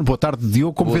patrono. Boa tarde,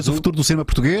 Diogo. Como vês o futuro do cinema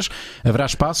português? Haverá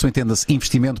espaço, entenda-se,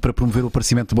 investimento para promover o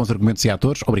aparecimento de bons argumentos e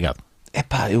atores? Obrigado.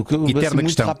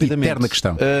 Eterna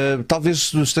questão.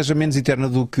 Talvez esteja menos eterna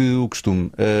do que o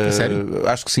costume. Sério?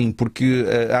 Acho que sim, porque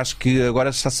acho que agora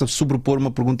está-se a sobrepor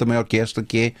uma pergunta maior que esta,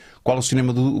 que é qual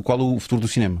o futuro do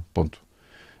cinema? Ponto.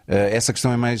 Essa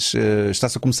questão é mais.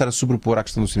 Está-se a começar a sobrepor à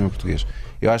questão do cinema português.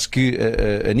 Eu acho que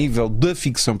a nível da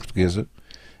ficção portuguesa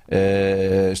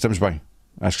estamos bem.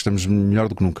 Acho que estamos melhor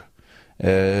do que nunca.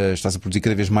 Está-se a produzir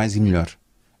cada vez mais e melhor.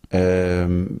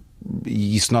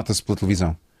 E isso nota-se pela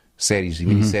televisão. Séries e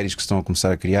minisséries que estão a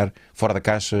começar a criar fora da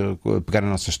caixa, a pegar a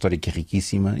nossa história que é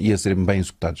riquíssima e a serem bem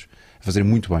executados, a fazerem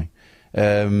muito bem.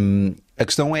 A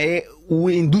questão é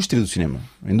a indústria do cinema.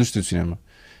 A indústria do cinema.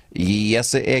 E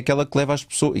essa é aquela que leva as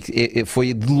pessoas.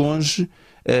 Foi de longe,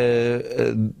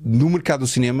 no mercado do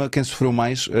cinema, quem sofreu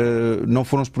mais não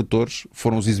foram os produtores,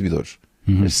 foram os exibidores.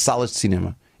 As salas de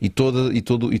cinema. E toda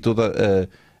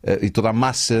a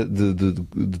massa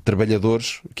de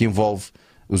trabalhadores que envolve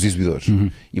os exibidores.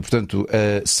 E portanto,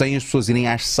 sem as pessoas irem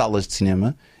às salas de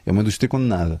cinema, é uma indústria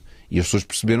condenada. E as pessoas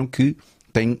perceberam que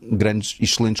têm grandes,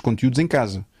 excelentes conteúdos em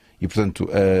casa. E portanto,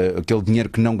 aquele dinheiro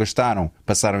que não gastaram,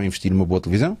 passaram a investir numa boa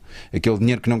televisão. Aquele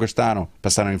dinheiro que não gastaram,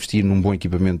 passaram a investir num bom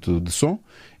equipamento de som.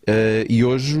 E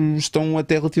hoje estão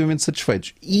até relativamente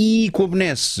satisfeitos. E com a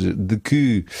benesse de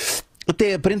que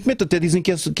aparentemente até dizem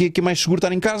que é mais seguro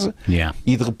estar em casa.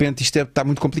 E de repente isto está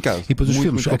muito complicado. E depois os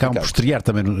filmes acabam por estrear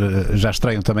também, já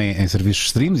estreiam também em serviços de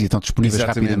streams e estão disponíveis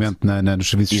rapidamente nos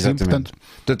serviços de stream.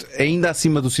 Portanto, ainda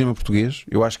acima do cinema português,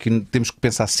 eu acho que temos que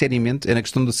pensar seriamente na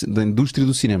questão da indústria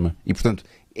do cinema. E portanto,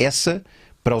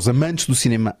 para os amantes do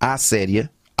cinema à séria,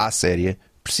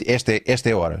 esta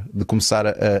é a hora de começar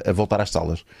a voltar às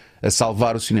salas, a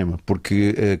salvar o cinema,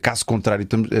 porque caso contrário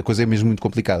a coisa é mesmo muito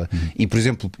complicada. E por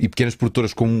exemplo, pequenas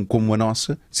produtoras como a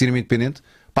nossa, cinema independente,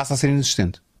 passa a ser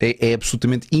inexistente. É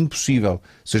absolutamente impossível,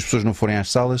 se as pessoas não forem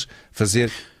às salas,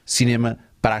 fazer cinema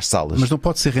para as salas. Mas não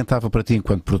pode ser rentável para ti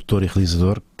enquanto produtor e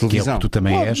realizador, televisão, que é o que tu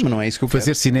também és, mas não é isso que eu fazer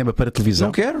quero. Cinema para televisão?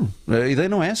 Não quero. A ideia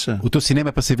não é essa. O teu cinema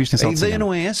é para ser visto em sala de cinema. A ideia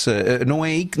não é essa.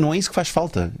 Não é isso que faz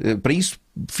falta. Para isso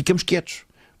ficamos quietos.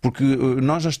 Porque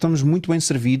nós já estamos muito bem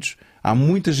servidos. Há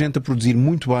muita gente a produzir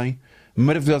muito bem,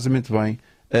 maravilhosamente bem,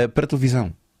 para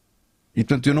televisão. E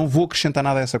portanto eu não vou acrescentar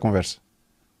nada a essa conversa.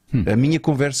 A minha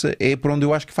conversa é para onde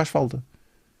eu acho que faz falta.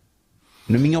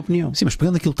 Na minha opinião. Sim, mas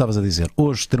pegando aquilo que estavas a dizer,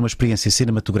 hoje ter uma experiência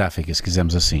cinematográfica, se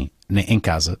quisermos assim, em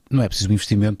casa, não é preciso um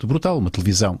investimento brutal. Uma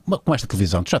televisão, com esta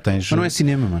televisão, tu já tens. Mas não é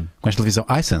cinema, mano. Com esta televisão,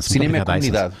 iSense. Cinema é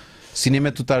comunidade. Cinema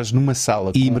é tu estares numa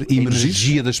sala com a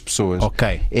energia das pessoas.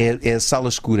 É a sala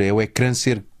escura, é o ecrã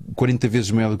ser 40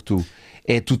 vezes maior do que tu.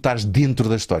 É tu estares dentro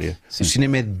da história. Sim. O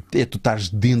cinema é tu estares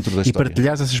dentro da história. E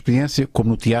partilhares essa experiência, como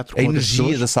no teatro, com a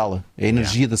energia da sala. É a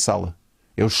energia da sala.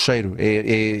 É o cheiro,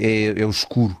 é o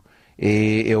escuro,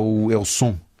 é o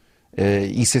som.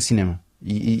 Isso é cinema.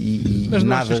 Mas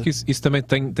não achas que isso também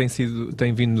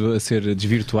tem vindo a ser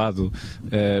desvirtuado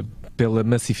pela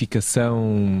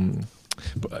massificação?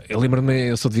 Eu lembro-me,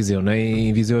 eu sou de Viseu, né?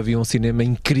 Em Viseu havia um cinema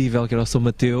incrível que era o São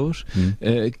Mateus,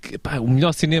 o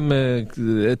melhor cinema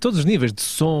a todos os níveis de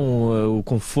som, o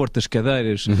conforto das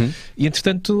cadeiras, e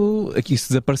entretanto aqui isso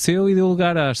desapareceu e deu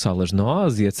lugar às salas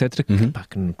nós e etc.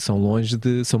 Que são longe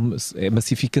de. É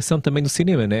massificação também do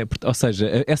cinema, né? Ou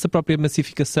seja, essa própria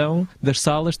massificação das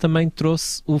salas também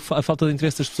trouxe a falta de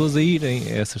interesse das pessoas a irem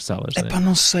a essas salas.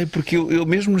 Não sei, porque eu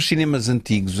mesmo nos cinemas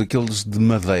antigos, aqueles de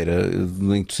madeira,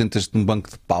 em que tu sentas-te num banco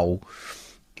de pau,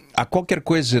 há qualquer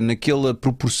coisa naquela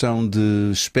proporção de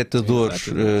espectador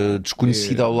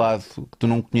desconhecido ao lado, que tu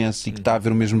não conheces e que está a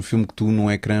ver o mesmo filme que tu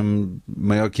num ecrã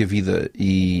maior que a vida,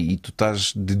 e tu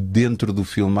estás dentro do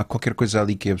filme. Há qualquer coisa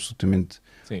ali que é absolutamente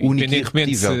única e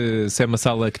irrepetível. Se é uma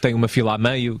sala que tem uma fila a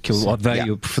meio, que eu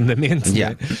odeio profundamente.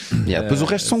 Depois o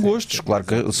resto são gostos, claro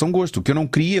que são gostos. O que eu não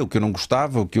queria, o que eu não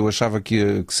gostava, o que eu achava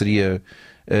que seria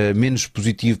menos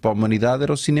positivo para a humanidade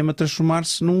era o cinema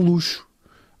transformar-se num luxo,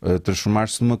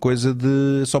 transformar-se numa coisa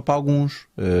só para alguns,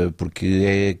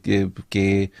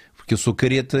 porque eu sou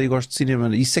careta e gosto de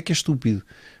cinema. Isso é que é estúpido,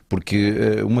 porque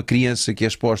uma criança que é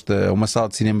exposta a uma sala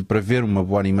de cinema para ver uma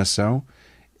boa animação,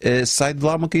 sai de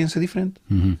lá uma criança diferente.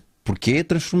 Porque é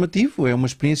transformativo, é uma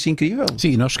experiência incrível.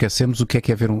 Sim, e nós esquecemos o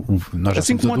que é ver nós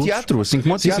assim como o teatro,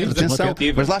 atenção.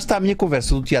 Mas lá está, a minha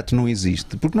conversa do teatro não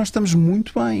existe, porque nós estamos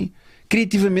muito bem.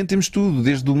 Criativamente temos tudo,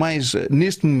 desde o mais,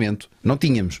 neste momento, não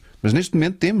tínhamos, mas neste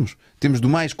momento temos do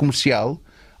mais comercial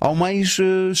ao mais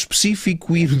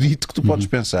específico e erudito que tu podes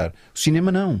pensar. O cinema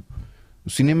não. O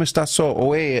cinema está só,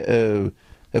 ou é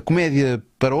a comédia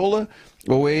parola,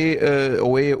 ou é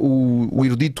o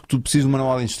erudito que tu precisas de um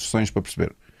manual de instruções para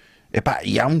perceber.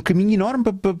 E há um caminho enorme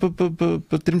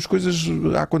para termos coisas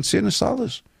a acontecer nas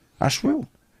salas, acho eu.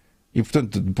 E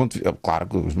portanto, claro,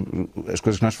 as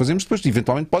coisas que nós fazemos depois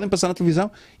eventualmente podem passar na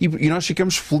televisão, e nós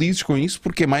ficamos felizes com isso,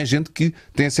 porque é mais gente que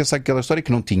tem acesso àquela história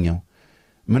que não tinham.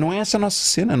 Mas não é essa a nossa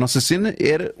cena. A nossa cena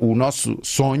era o nosso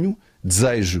sonho,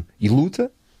 desejo e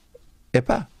luta. É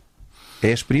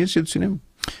a experiência do cinema.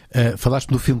 Falaste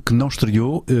do filme que não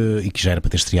estreou e que já era para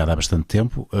ter estreado há bastante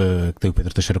tempo, que tem o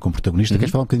Pedro Teixeira como protagonista.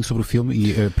 Queres falar um bocadinho sobre o filme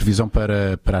e a previsão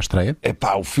para a estreia?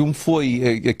 O filme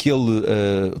foi aquele.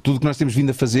 Tudo o que nós temos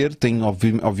vindo a fazer tem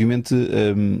obviamente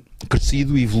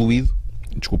crescido e evoluído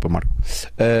desculpa, Marco,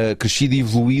 crescido e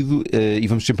evoluído, e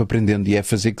vamos sempre aprendendo, e é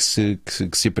fazer que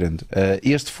se aprende.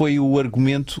 Este foi o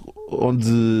argumento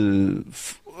onde...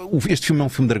 Este filme é um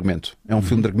filme de argumento. É um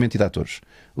filme de argumento e de atores.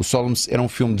 O Solomons era um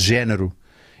filme de género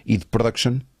e de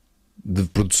production, de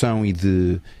produção e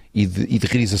de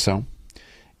realização.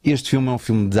 Este filme é um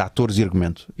filme de atores e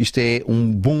argumento. Isto é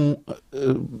um bom...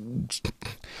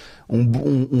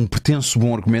 um pretenso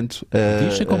bom argumento.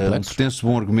 Um pretenso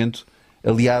bom argumento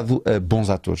aliado a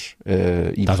bons atores.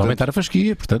 Estás a aumentar a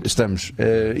fasquia, portanto. Estamos.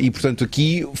 E portanto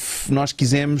aqui nós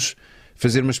quisemos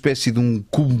fazer uma espécie de um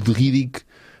cubo de Riddick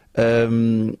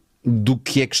do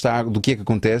que é que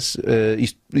acontece.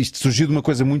 Isto surgiu de uma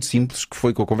coisa muito simples, que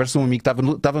foi com a conversa de um amigo que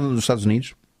estava nos Estados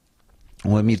Unidos.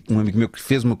 Um amigo meu que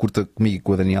fez uma curta comigo e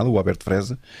com a Daniela, o Alberto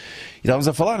Freza, e estávamos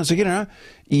a falar, não sei o que, não é?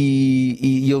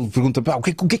 E ele pergunta: o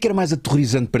que é que era mais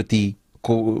aterrorizante para ti,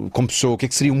 como pessoa? O que é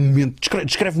que seria um momento?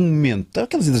 Descreve um momento.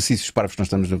 Aqueles exercícios parvos que nós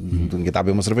estamos. Ninguém está a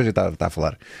beber uma cerveja e está a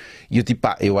falar. E eu tipo,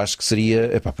 eu acho que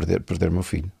seria perder o meu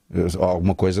filho. Ou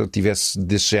alguma coisa tivesse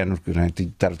desse género, não é?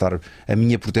 Estar a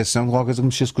minha proteção de alguma coisa que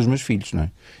mexesse com os meus filhos, não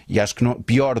é? E acho que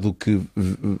pior do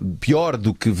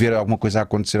que ver alguma coisa a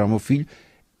acontecer ao meu filho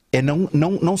é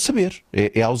não saber,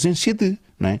 é a ausência de,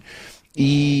 não é?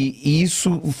 E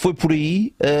isso foi por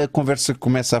aí. A conversa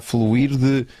começa a fluir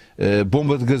de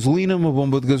bomba de gasolina, uma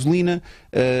bomba de gasolina.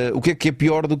 O que é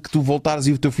pior do que tu voltares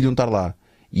e o teu filho não estar lá?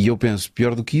 E eu penso,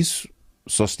 pior do que isso,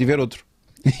 só se tiver outro.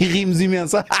 E rimos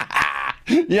imenso.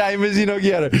 Imagina o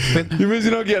que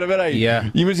era. Peraí.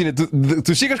 Imagina,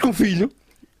 tu chegas com o filho,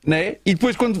 né? E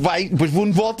depois quando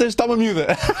voltas está uma miúda.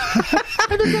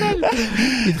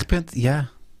 E de repente,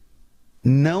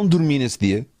 Não dormi nesse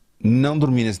dia.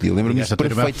 Lembro-me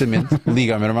perfeitamente.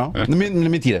 Liga ao meu irmão.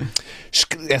 Mentira.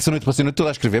 Essa noite passei a noite toda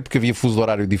a escrever, porque havia fuso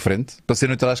horário diferente. Passei a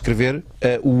noite toda a escrever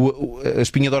a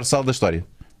espinha dorsal da história.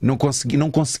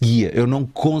 Eu não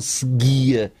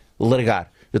conseguia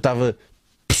largar. Eu estava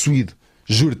possuído.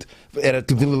 Juro-te. Era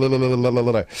tudo.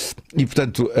 E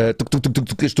portanto,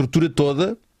 a estrutura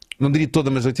toda, não diria toda,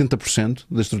 mas 80%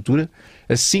 da estrutura,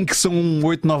 assim que são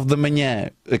 8, 9 da manhã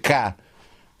cá.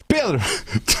 Pedro,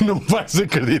 tu não vais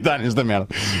acreditar nesta merda.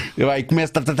 Eu aí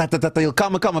começo, ele,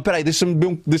 calma, peraí, deixa-me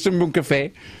beber um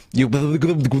café. E eu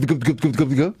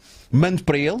mando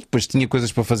para ele, depois tinha coisas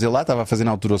para fazer lá, estava a fazer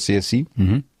na altura o CSI.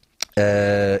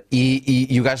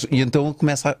 E o gajo, e então ele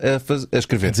começa a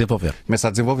escrever, começa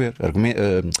a desenvolver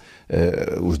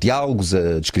os diálogos,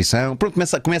 a descrição. Pronto,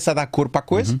 começa a dar cor para a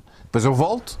coisa. Depois eu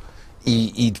volto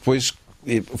e depois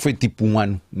foi tipo um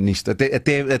ano nisto,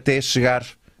 até chegar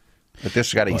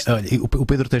a isto. Olha, o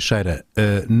Pedro Teixeira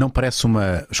não parece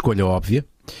uma escolha óbvia.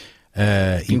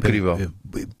 Incrível.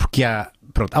 Porque há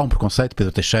um preconceito.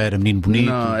 Pedro Teixeira, menino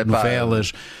bonito,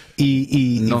 novelas.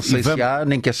 Não sei se há,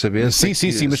 nem quer saber. Sim,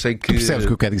 mas sei que tu percebes o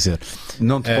que eu quero dizer.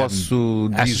 Não te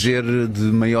posso dizer de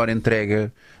maior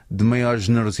entrega, de maior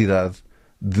generosidade,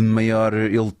 de maior.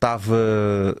 Ele estava,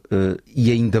 e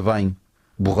ainda bem,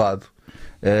 borrado.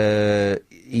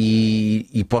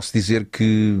 E posso dizer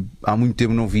que há muito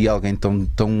tempo não vi alguém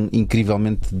tão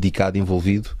incrivelmente dedicado,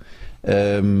 envolvido,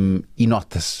 e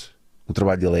nota-se. O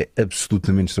trabalho dele é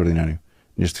absolutamente extraordinário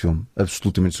neste filme,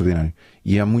 absolutamente extraordinário.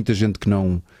 E há muita gente que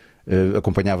não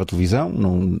acompanhava a televisão,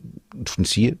 não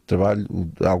desconhecia trabalho,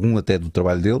 algum até do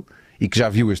trabalho dele, e que já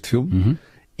viu este filme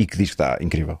e que diz que está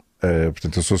incrível.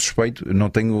 Portanto, eu sou suspeito, não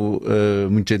tenho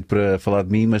muito jeito para falar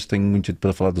de mim, mas tenho muito jeito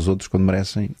para falar dos outros quando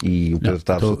merecem. E o Pedro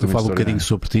está absolutamente extraordinário. Eu falo um bocadinho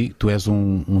sobre ti. Tu és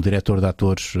um diretor de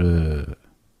atores,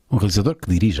 um realizador que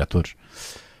dirige atores,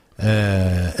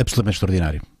 absolutamente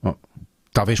extraordinário.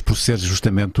 Talvez por seres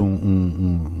justamente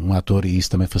um ator, e isso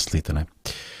também facilita, não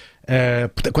é?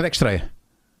 Quando é que estreia?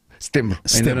 Setembro.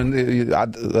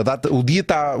 A data, o dia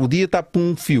está por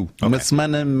um fio. Okay. Uma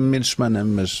semana, menos semana,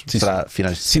 mas será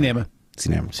finais de cinema.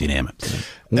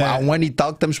 Há um ano e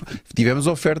tal que tivemos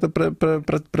oferta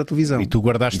para televisão. E tu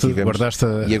guardaste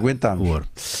e aguentámos. O ouro.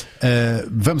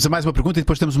 Vamos a mais uma pergunta e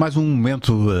depois temos mais um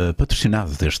momento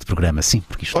patrocinado deste programa. Sim,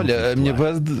 porque isto olha, a minha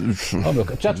band.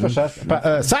 Já despachaste.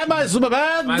 Sai mais uma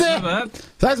banda!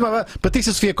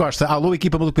 Patrícia Sofia Costa. Alô,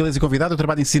 equipa Maluco, Beleza e convidado. Eu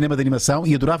trabalho em cinema de animação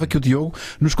e adorava que o Diogo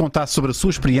nos contasse sobre a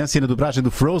sua experiência na dobragem do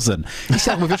Frozen. E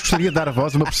se alguma vez gostaria de dar a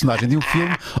voz a uma personagem de um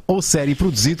filme ou série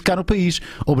produzido cá no país.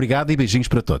 Obrigado e beijinhos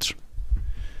para todos.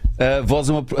 A voz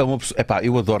é uma pessoa. Epá,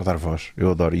 eu adoro dar voz.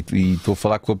 Eu adoro. E estou a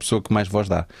falar com a pessoa que mais voz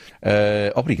dá.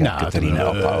 Obrigado, Catarina.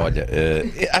 Opa, olha,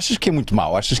 achas que é muito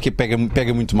mau? Achas que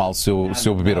pega muito mal se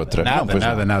eu beber outra?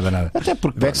 Nada. Até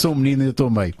porque. É que sou um menino e eu estou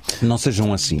meio. Não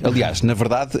sejam assim. Aliás, na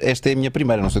verdade, esta é a minha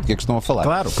primeira. Não sei do que é que estão a falar.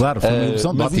 Claro. Foi uma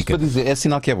ilusão de mas isto ótica. para dizer, é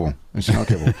sinal que é bom.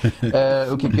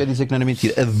 O que eu quero dizer que não é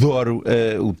mentira. Adoro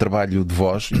o trabalho de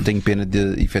voz e tenho pena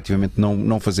de efetivamente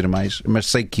não fazer mais, mas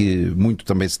sei que muito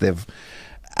também se deve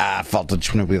à falta de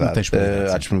disponibilidade.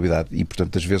 À disponibilidade. E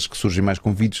portanto, às vezes que surgem mais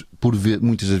convites,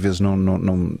 muitas das vezes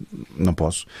não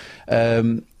posso.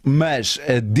 Mas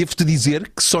devo-te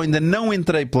dizer que só ainda não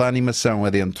entrei pela animação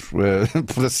adentro,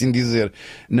 por assim dizer,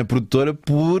 na produtora,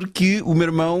 porque o meu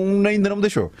irmão ainda não me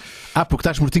deixou. Porque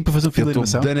estás mortinho para fazer um filme de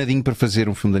animação? Estou danadinho para fazer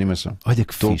um filme de animação. Olha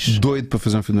que Estou fixe. doido para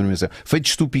fazer um filme de animação. Feito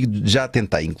estúpido, já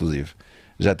tentei, inclusive.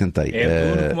 Já tentei.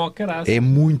 É duro como ao caralho. É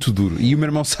muito duro. E o meu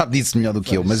irmão sabe disso melhor do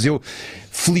que eu. Mas eu,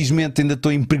 felizmente, ainda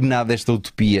estou impregnado desta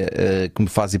utopia que me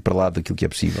faz ir para lá daquilo que é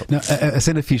possível. Não, a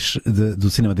cena fixe do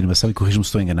cinema de animação, e corrijo-me se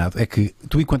estou enganado, é que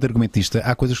tu, enquanto argumentista,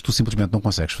 há coisas que tu simplesmente não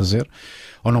consegues fazer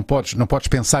ou não podes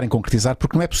pensar em concretizar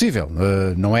porque não é possível.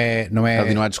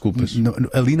 Ali não há desculpas.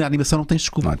 Ali na animação não tens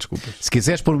desculpa. Não há desculpas. Se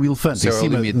quiseres pôr um elefante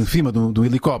em cima do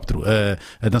helicóptero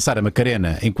a dançar a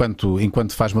Macarena enquanto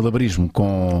faz malabarismo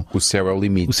com... O céu é o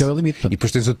limite. O céu é o limite. E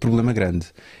depois tens outro problema grande.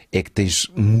 É que tens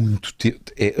muito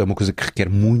tempo. É uma coisa que requer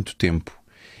muito tempo.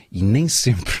 E nem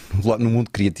sempre, no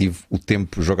mundo criativo, o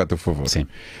tempo joga a teu favor. Sim.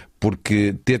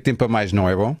 Porque ter tempo a mais não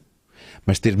é bom,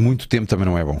 mas ter muito tempo também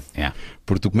não é bom.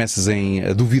 Porque tu começas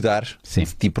a duvidar de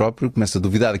ti próprio, começas a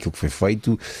duvidar daquilo que foi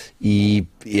feito e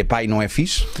não é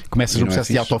fixe. Começas no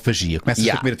processo de autofagia, começas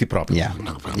a comer a ti próprio.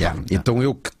 Então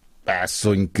eu que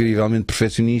sou incrivelmente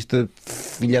perfeccionista,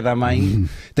 filha da mãe,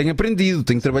 tenho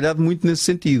trabalhado muito nesse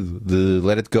sentido de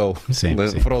let it go. Sim.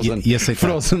 Frozen. E aceitar.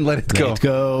 Frozen, let it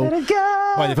go.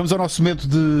 Olha, vamos ao nosso momento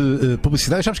de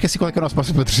publicidade. Eu já me esqueci qual é que é o nosso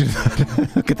próximo patrocinador.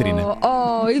 Catarina.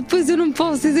 E depois eu não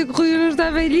posso dizer que o Rui não está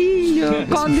velhinho.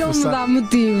 Quando ele me dá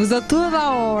motivos a toda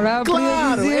a hora.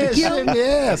 Claro, é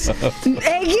GMS. É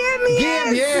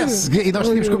GMS. E nós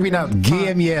tínhamos combinado.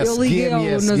 GMS. Eu liguei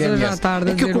nas horas à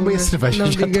tarde. É que eu comprei a cerveja.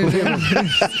 Já te lembro.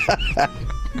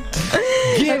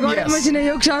 Agora imaginei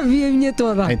eu que já vi a minha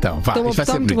toda. Então, vá, isto vai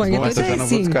ser muito bem. Então é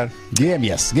assim.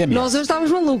 GMS. Nós hoje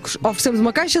estávamos malucos. Oferecemos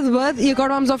uma caixa de Bud e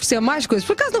agora vamos oferecer mais coisas.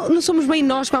 Por acaso não somos bem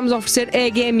nós que vamos oferecer, é a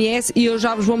GMS e eu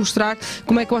já vos vou mostrar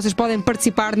como é que vocês podem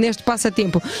participar neste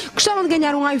passatempo. Gostavam de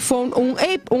ganhar um iPhone, um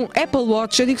Apple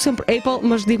Watch, eu digo sempre Apple,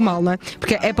 mas digo mal, não é?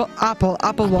 Porque é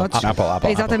Apple Watch.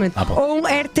 Apple, exatamente. Ou um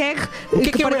AirTag. O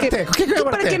que é o AirTag?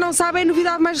 Para quem não sabe, é a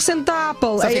novidade mais recente da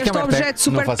Apple. É este objeto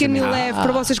super pequeno e leve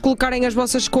para vocês colocarem as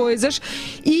vossas coisas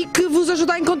e que vos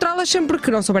ajuda a encontrá-las sempre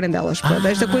que não souberem delas.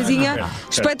 Esta coisinha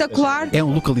espetacular. É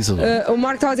um localizador. O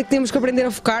Marco estava a dizer que temos que aprender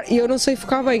a focar e eu não sei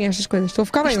focar bem estas coisas. Estou a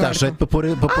focar bem, Está a Marco? jeito para pôr.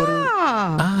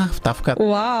 Está focado.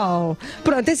 Uau!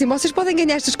 Pronto, é assim, vocês podem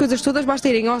ganhar estas coisas todas, basta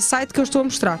irem ao site que eu estou a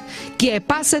mostrar, que é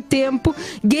passatempo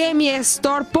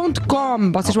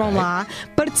gmsstore.com. Vocês vão lá,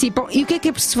 participam e o que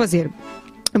é preciso fazer?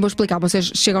 Eu vou explicar,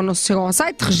 vocês chegam ao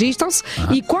site, registram-se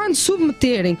e quando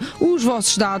submeterem os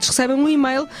vossos dados recebem um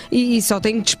e-mail e só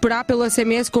têm de esperar pelo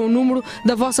SMS com o número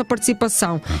da vossa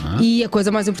participação. E a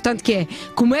coisa mais importante que é,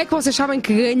 como é que vocês sabem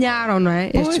que ganharam, não é?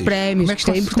 Estes prémios,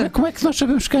 como é que nós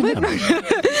sabemos que ganharam?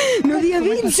 No dia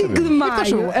 25 de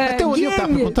maio. Até o dia está a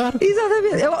perguntar.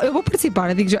 Exatamente, eu vou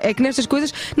participar, eu digo já, é que nestas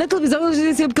coisas, na televisão eles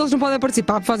dizem sempre que eles não podem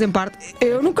participar, fazem parte.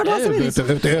 Eu nunca vou saber disso.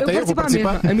 Eu vou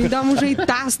participar mesmo. A mim dá-me um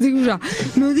jeitaço, digo já.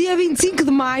 No dia 25 de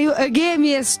maio, a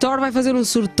GMS Store vai fazer um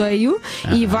sorteio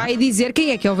e vai dizer quem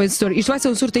é que é o vencedor. Isto vai ser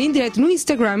um sorteio em direto no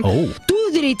Instagram,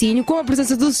 tudo direitinho, com a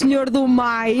presença do senhor do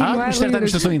MAI. O Ministério da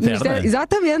Administração Interna.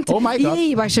 Exatamente. E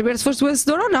aí vais saber se foste o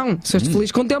vencedor ou não, se foste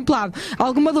feliz contemplado.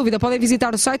 Alguma dúvida, podem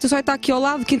visitar o site está aqui ao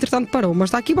lado, que entretanto parou, mas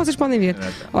está aqui, vocês podem ver.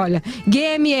 Olha,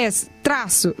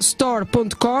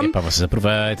 gms-store.com. Para vocês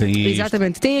aproveitem isto.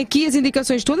 Exatamente. Tem aqui as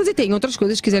indicações todas e tem outras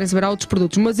coisas, se quiserem saber, há outros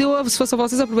produtos. Mas eu, se fosse a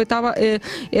vocês, aproveitava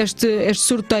este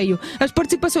sorteio. As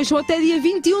participações são até dia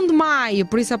 21 de maio,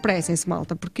 por isso apressem-se,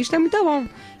 malta, porque isto é muito bom.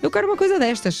 Eu quero uma coisa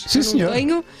destas. Sim, senhor.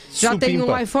 Já tenho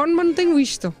um iPhone, mas não tenho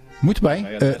isto. Muito bem.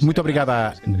 Muito obrigado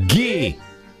à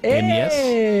GMS.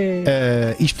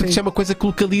 Isto porque isto é uma coisa que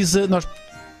localiza. Nós...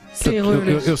 Sim,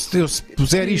 eu se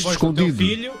puser isto escondido.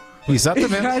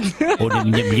 Exatamente. Ou na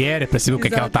minha mulher, para saber o que é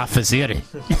que ela está a fazer.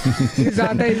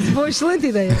 Exato, é isso. Boa, excelente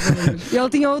ideia. Ele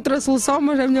tinha outra solução,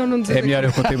 mas é melhor não dizer. É melhor,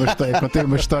 eu contei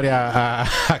uma história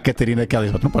à Catarina que ela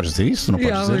disse: não podes dizer isso, não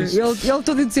podes dizer isso. Ele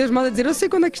todo entusiasmado a dizer: eu sei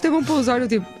quando é que isto é bom para usar. Eu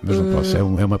tipo, mas não posso, é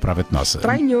uma prova de nossa.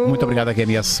 Estranho. Muito obrigado à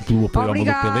GMS pelo apoio ao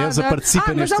Maluco Beleza.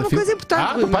 Participa neste desafio. Mas há uma coisa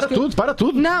importante. Para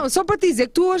tudo. Não, só para te dizer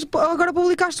que tu hoje agora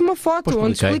publicaste uma foto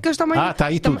onde explicas também. Está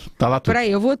aí tudo. Está lá tudo. Espera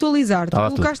aí, eu vou atualizar.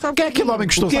 Quem é aquele homem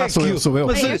que estou a falar? Sou eu.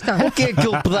 O que é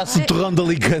aquele pedaço de torrão de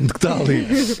Alicante que está ali?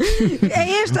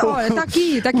 É esta, olha, está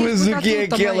aqui. Mas o que é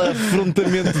aquele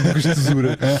afrontamento de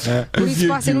gostosura? Por isso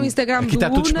passem no Instagram do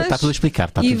Unas. Está tudo a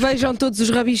explicar. E vejam todos os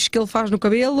rabichos que ele faz no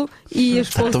cabelo e as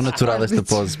Está tão natural esta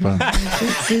pose, pá.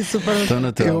 Sim, super tão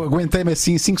natural. Eu aguentei-me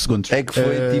assim 5 segundos. É que foi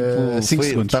tipo 5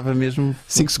 segundos. Estava mesmo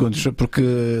 5 segundos,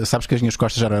 porque sabes que as minhas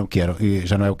costas já não é o que eram.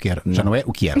 Já não é o que era. Já não é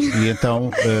o que era. E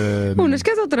então. Unas,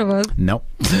 queres outra vez? Não.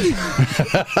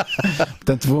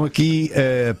 Portanto, vão aqui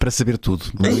para saber tudo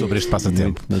sobre este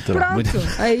passatempo. Pronto,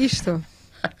 é isto.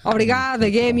 Obrigada,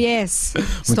 GMS.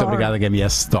 Muito obrigado,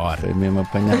 GMS Store. Foi mesmo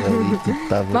apanhado ali.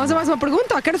 Vamos a mais uma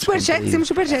pergunta? Quero superchat, temos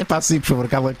superchat. Sim, por favor,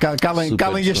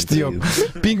 calem este Diogo.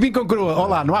 Ping com crua.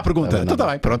 Olá, não há pergunta. Então está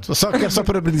bem, pronto. Quero só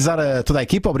parabenizar a toda a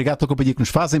equipa. Obrigado pela companhia que nos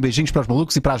fazem. Beijinhos para os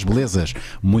malucos e para as belezas.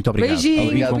 Muito obrigado.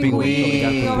 Beijinhos,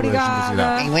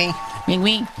 obrigada.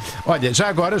 Pinguim. Olha, já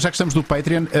agora, já que estamos no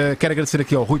Patreon, quero agradecer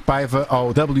aqui ao Rui Paiva,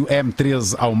 ao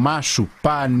WM13, ao Macho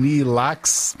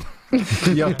Panilax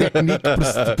e ao Técnico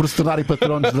por se tornarem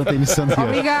patronos durante a emissão de hoje.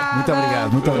 Obrigada.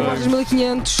 Muito obrigado.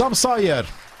 2500. Tom Sawyer.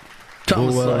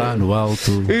 Boa lá no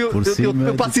alto.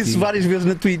 Eu passo isso várias vezes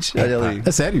na Twitch. Olha ali.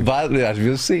 A sério? Às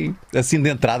vezes sim. Assim de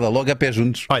entrada, logo a pé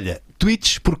juntos. Olha,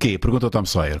 Twitch porquê? Perguntou Tom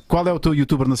Sawyer. Qual é o teu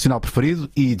youtuber nacional preferido?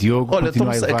 E Diogo, olha,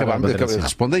 continua a levar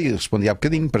respondi há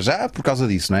bocadinho, para já, por causa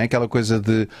disso, não é? Aquela coisa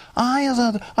de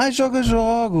joga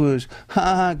jogos,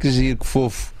 que giro, que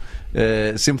fofo.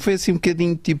 Sempre foi assim um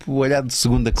bocadinho tipo olhado de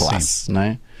segunda classe, sim. Não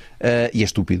é? E é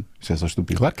estúpido, isso é só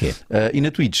estúpido. Claro que é. E na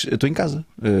Twitch, eu estou em casa.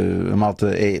 A malta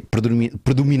é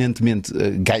predominantemente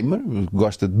gamer,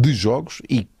 gosta de jogos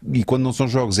e quando não são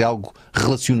jogos é algo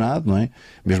relacionado, não é?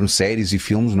 Mesmo séries e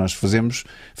filmes, nós fazemos.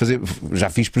 Já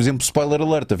fiz, por exemplo, spoiler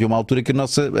alert. Havia uma altura que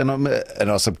a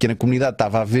nossa pequena comunidade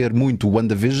estava a ver muito o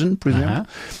WandaVision, por exemplo.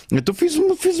 Então fiz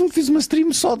uma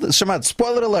stream só chamado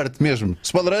spoiler alert mesmo.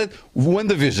 Spoiler alert, o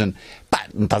WandaVision. Pá,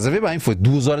 não estás a ver bem, foi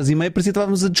 2h30, parecia que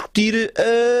estávamos a discutir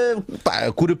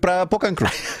a cura para o cancro.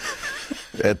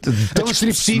 Tão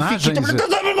específico,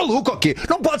 maluco, ok?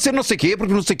 Não pode ser não sei quê,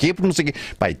 porque não sei quê.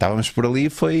 Pá, e estávamos por ali e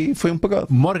foi um pagode.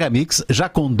 Morgamix, já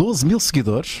com 12 mil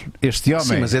seguidores, este homem.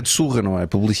 Sim, mas é de surra, não é?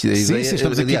 Publicidade. Sim,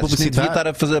 estamos aqui a publicitar.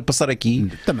 Devia estar a passar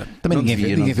aqui. Também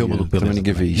ninguém vê o Maluco. Também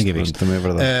ninguém vê isto. Também é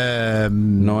verdade.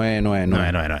 Não é.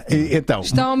 Então,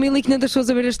 estão 1500 pessoas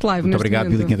a ver este live. Muito obrigado,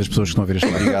 1500 pessoas que estão a ver este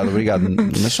live. Obrigado.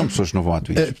 Mas são pessoas que não vão à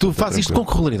Twitch. Tu fazes isto com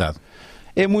regularidade?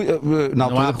 Na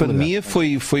altura da pandemia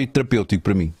foi terapêutico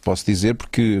para mim, posso dizer,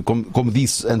 porque como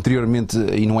disse anteriormente,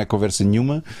 e não é conversa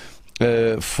nenhuma,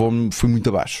 fui muito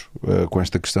abaixo com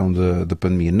esta questão da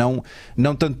pandemia. Não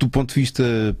tanto do ponto de vista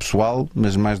pessoal,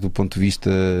 mas mais do ponto de vista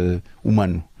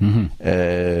humano.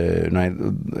 Não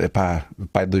é?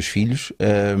 Pai de 2 filhos,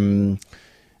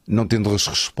 não tendo as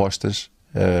respostas,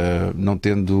 não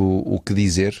tendo o que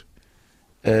dizer,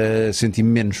 senti-me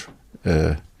menos.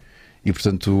 E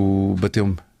portanto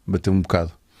bateu-me um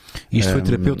bocado. Isto foi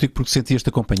terapêutico porque sentias-te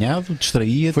acompanhado,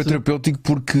 distraía-te? Foi terapêutico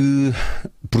porque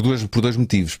por dois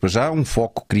motivos. Para já, um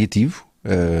foco criativo,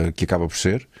 que acaba por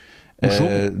ser.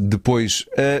 Depois,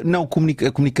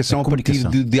 a comunicação a partir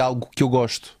de algo que eu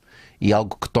gosto e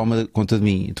algo que toma conta de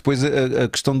mim. Depois, a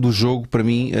questão do jogo, para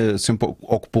mim, sempre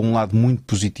ocupou um lado muito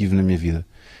positivo na minha vida.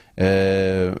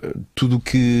 Tudo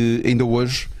que ainda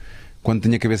hoje, quando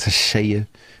tenho a cabeça cheia,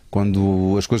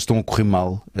 quando as coisas estão a correr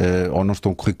mal, ou não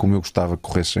estão a correr como eu gostava que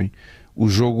corressem, o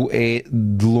jogo é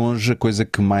de longe a coisa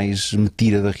que mais me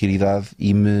tira da realidade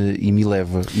e me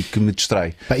leva e que me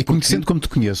distrai. E conhecendo como te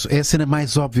conheço, é a cena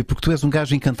mais óbvia, porque tu és um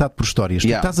gajo encantado por histórias. Tu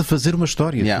estás a fazer uma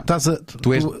história.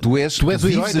 Tu és o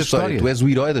herói da história. Tu és o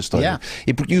herói da história.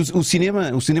 E porque o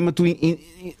cinema tu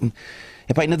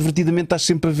inadvertidamente estás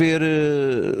sempre a ver,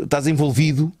 estás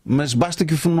envolvido, mas basta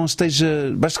que o filme não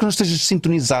estejas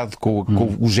sintonizado com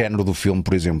o género do filme,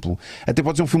 por exemplo. Até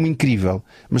pode ser um filme incrível,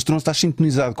 mas tu não estás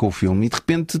sintonizado com o filme e de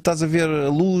repente estás a ver a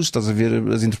luz, estás a ver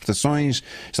as interpretações,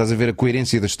 estás a ver a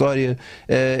coerência da história,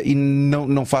 e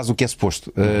não faz o que é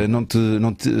suposto.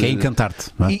 Que é encantar-te,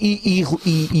 não é?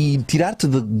 E tirar-te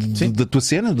da tua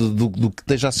cena, do que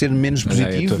esteja a ser menos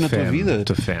positivo na tua vida,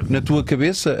 na tua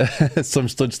cabeça.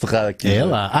 Somos todos terrados aqui. É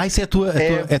lá. Isso é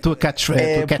a tua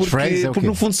catchphrase? Porque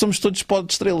no fundo somos todos pó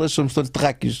de estrelas, somos todos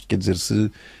terráqueos. Quer dizer,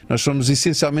 se nós somos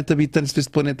essencialmente habitantes deste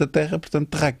planeta Terra, portanto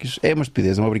terráqueos. É uma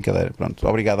estupidez, é uma brincadeira. Pronto,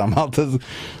 obrigado à malta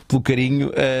pelo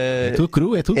carinho. É tudo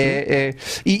cru, é tudo cru.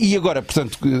 E agora,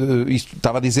 portanto, isto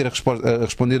estava a dizer, a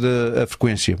responder a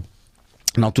frequência.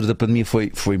 Na altura da pandemia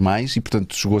foi mais, e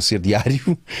portanto chegou a ser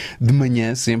diário, de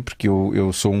manhã sempre, que eu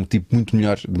sou um tipo muito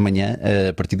melhor de manhã.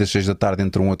 A partir das 6 da tarde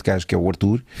entra um outro gajo que é o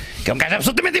Arthur, que é um gajo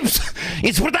absolutamente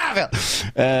insuportável.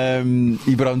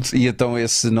 E pronto, e então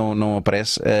esse não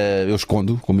aparece. Eu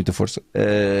escondo com muita força.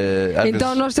 Então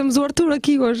vezes... nós temos o Arthur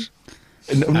aqui hoje.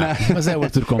 Mas é o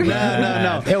Arthur completo.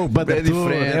 Não. É o Bud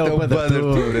Arthur. É o Bud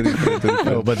Arthur.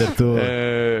 É o Bud Arthur.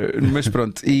 Mas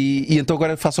pronto. E então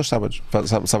agora faço aos sábados.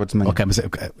 Sábados de manhã. Ok, mas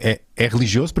é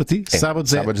religioso para ti?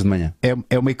 Sábados de manhã.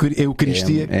 É uma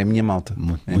Eucaristia. É a minha malta.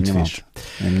 Muito fixe.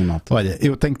 É a minha malta. Olha,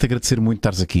 eu tenho que te agradecer muito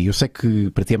estares aqui. Eu sei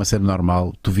que para ti é uma cena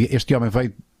normal. Este homem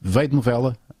veio de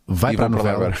novela, vai para a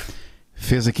novela.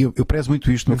 Fez aqui, eu prezo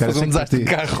muito isto, meu cara. Fazer um desastre de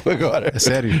carro agora. A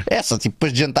sério? Só tipo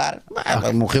depois de jantar,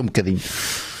 vai morrer um bocadinho.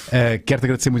 Quero-te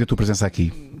agradecer muito a tua presença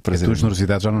aqui. A tua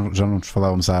generosidade, já não nos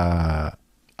falávamos há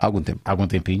algum tempo. Algum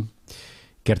tempinho.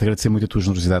 Quero-te agradecer muito a tua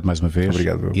generosidade mais uma vez.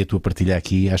 Obrigado, bro. E a tua partilha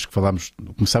aqui. Acho que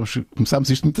começámos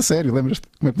isto muito a sério. Lembras-te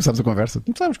como é que começámos a conversa?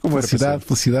 Começámos com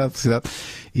felicidade.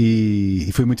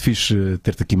 E foi muito fixe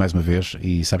ter-te aqui mais uma vez.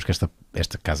 E sabes que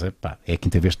esta casa, pá, é a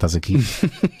quinta vez que estás aqui.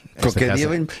 Qualquer dia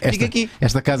fica aqui.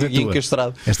 Esta casa é tua.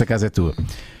 Encastrado. Esta casa é tua.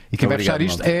 E quem vai fechar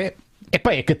isto é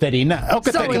a Catarina.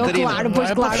 Sou eu, claro,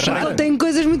 pois claro. Eu tenho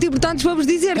coisas muito importantes para vos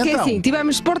dizer. Que é assim,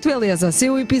 tivemos Sport Beleza,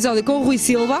 seu episódio com o Rui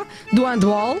Silva, do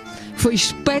handball. Foi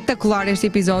espetacular este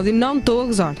episódio, não estou a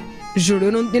gozar. Juro,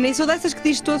 eu nem sou dessas que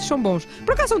diz que todos são bons.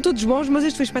 Por acaso são todos bons, mas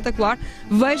este foi espetacular.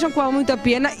 Vejam que vale muito a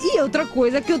pena. E outra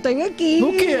coisa que eu tenho aqui.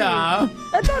 O que há?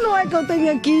 Então não é que eu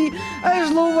tenho aqui as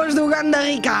luvas do Ganda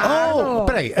Ricardo.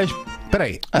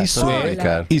 Peraí.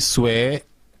 Isso é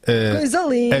coisa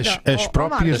linda. As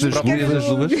próprias das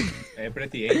luvas. É para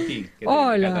ti, é aqui.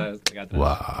 Olha.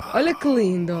 Olha que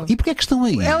lindo. E porquê é que estão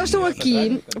aí? Elas estão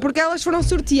aqui porque elas foram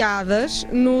sorteadas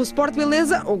no Sport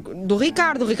Beleza do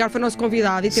Ricardo. O Ricardo foi nosso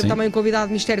convidado e teve também um convidado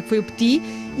de mistério que foi o Petit.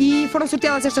 E foram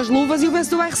sorteadas estas luvas e o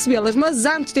vencedor vai recebê-las. Mas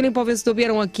antes de terem para o vencedor,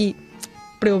 vieram aqui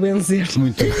para eu benzer.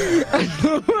 Muito.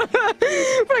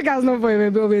 Por acaso não foi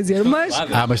bem para eu benzer, mas.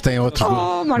 Mas tem outros.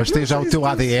 Mas tem já o teu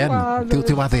ADN. Tem o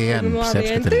teu ADN, percebes,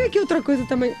 Catarina? Tem aqui outra coisa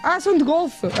também. São de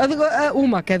golfe.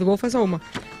 Uma, que é de golfe, é só uma.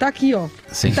 Está aqui, ó.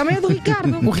 Sim. Também é do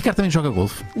Ricardo. O Ricardo também joga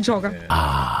golfe? Joga.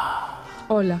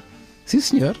 Olha. Sim,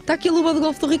 senhor. Está aqui a luva de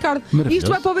golfe do Ricardo. Isto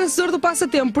vai para o vencedor do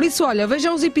passatempo. Por isso, olha,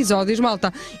 vejam os episódios,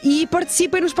 malta. E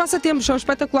participem nos passatempos. São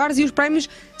espetaculares e os prémios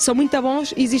são muito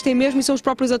bons. Existem mesmo e são os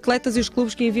próprios atletas e os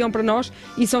clubes que enviam para nós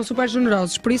e são super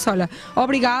generosos. Por isso, olha,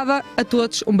 obrigada a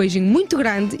todos. Um beijinho muito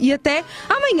grande e até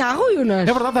amanhã, Rui Unas.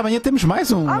 É verdade, amanhã temos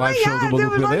mais um live show do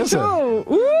Maluco, Beleza.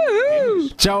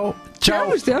 Tchau.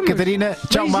 Catarina.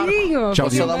 Tchau, Marco. Tchau,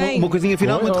 Diogo. Só dar uma coisinha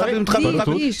final, muito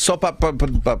rápido. Só para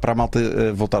a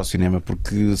malta voltar ao cinema,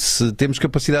 porque se temos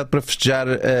capacidade para festejar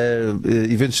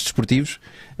eventos desportivos,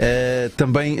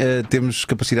 também temos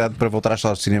capacidade para voltar às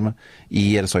salas de cinema.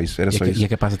 E era só isso. E é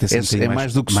capaz de ter sempre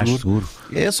mais do que seguro.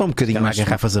 É só um bocadinho mais. Há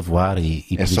garrafas a voar e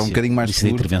é só um bocadinho mais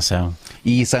seguro. Intervenção.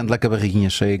 E saem de lá com a barriguinha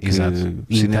cheia.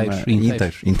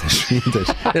 Inteiros.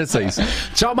 Era só isso.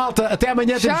 Tchau, malta. Até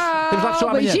amanhã. Temos lá show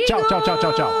amanhã. Tchau.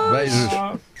 Beijos.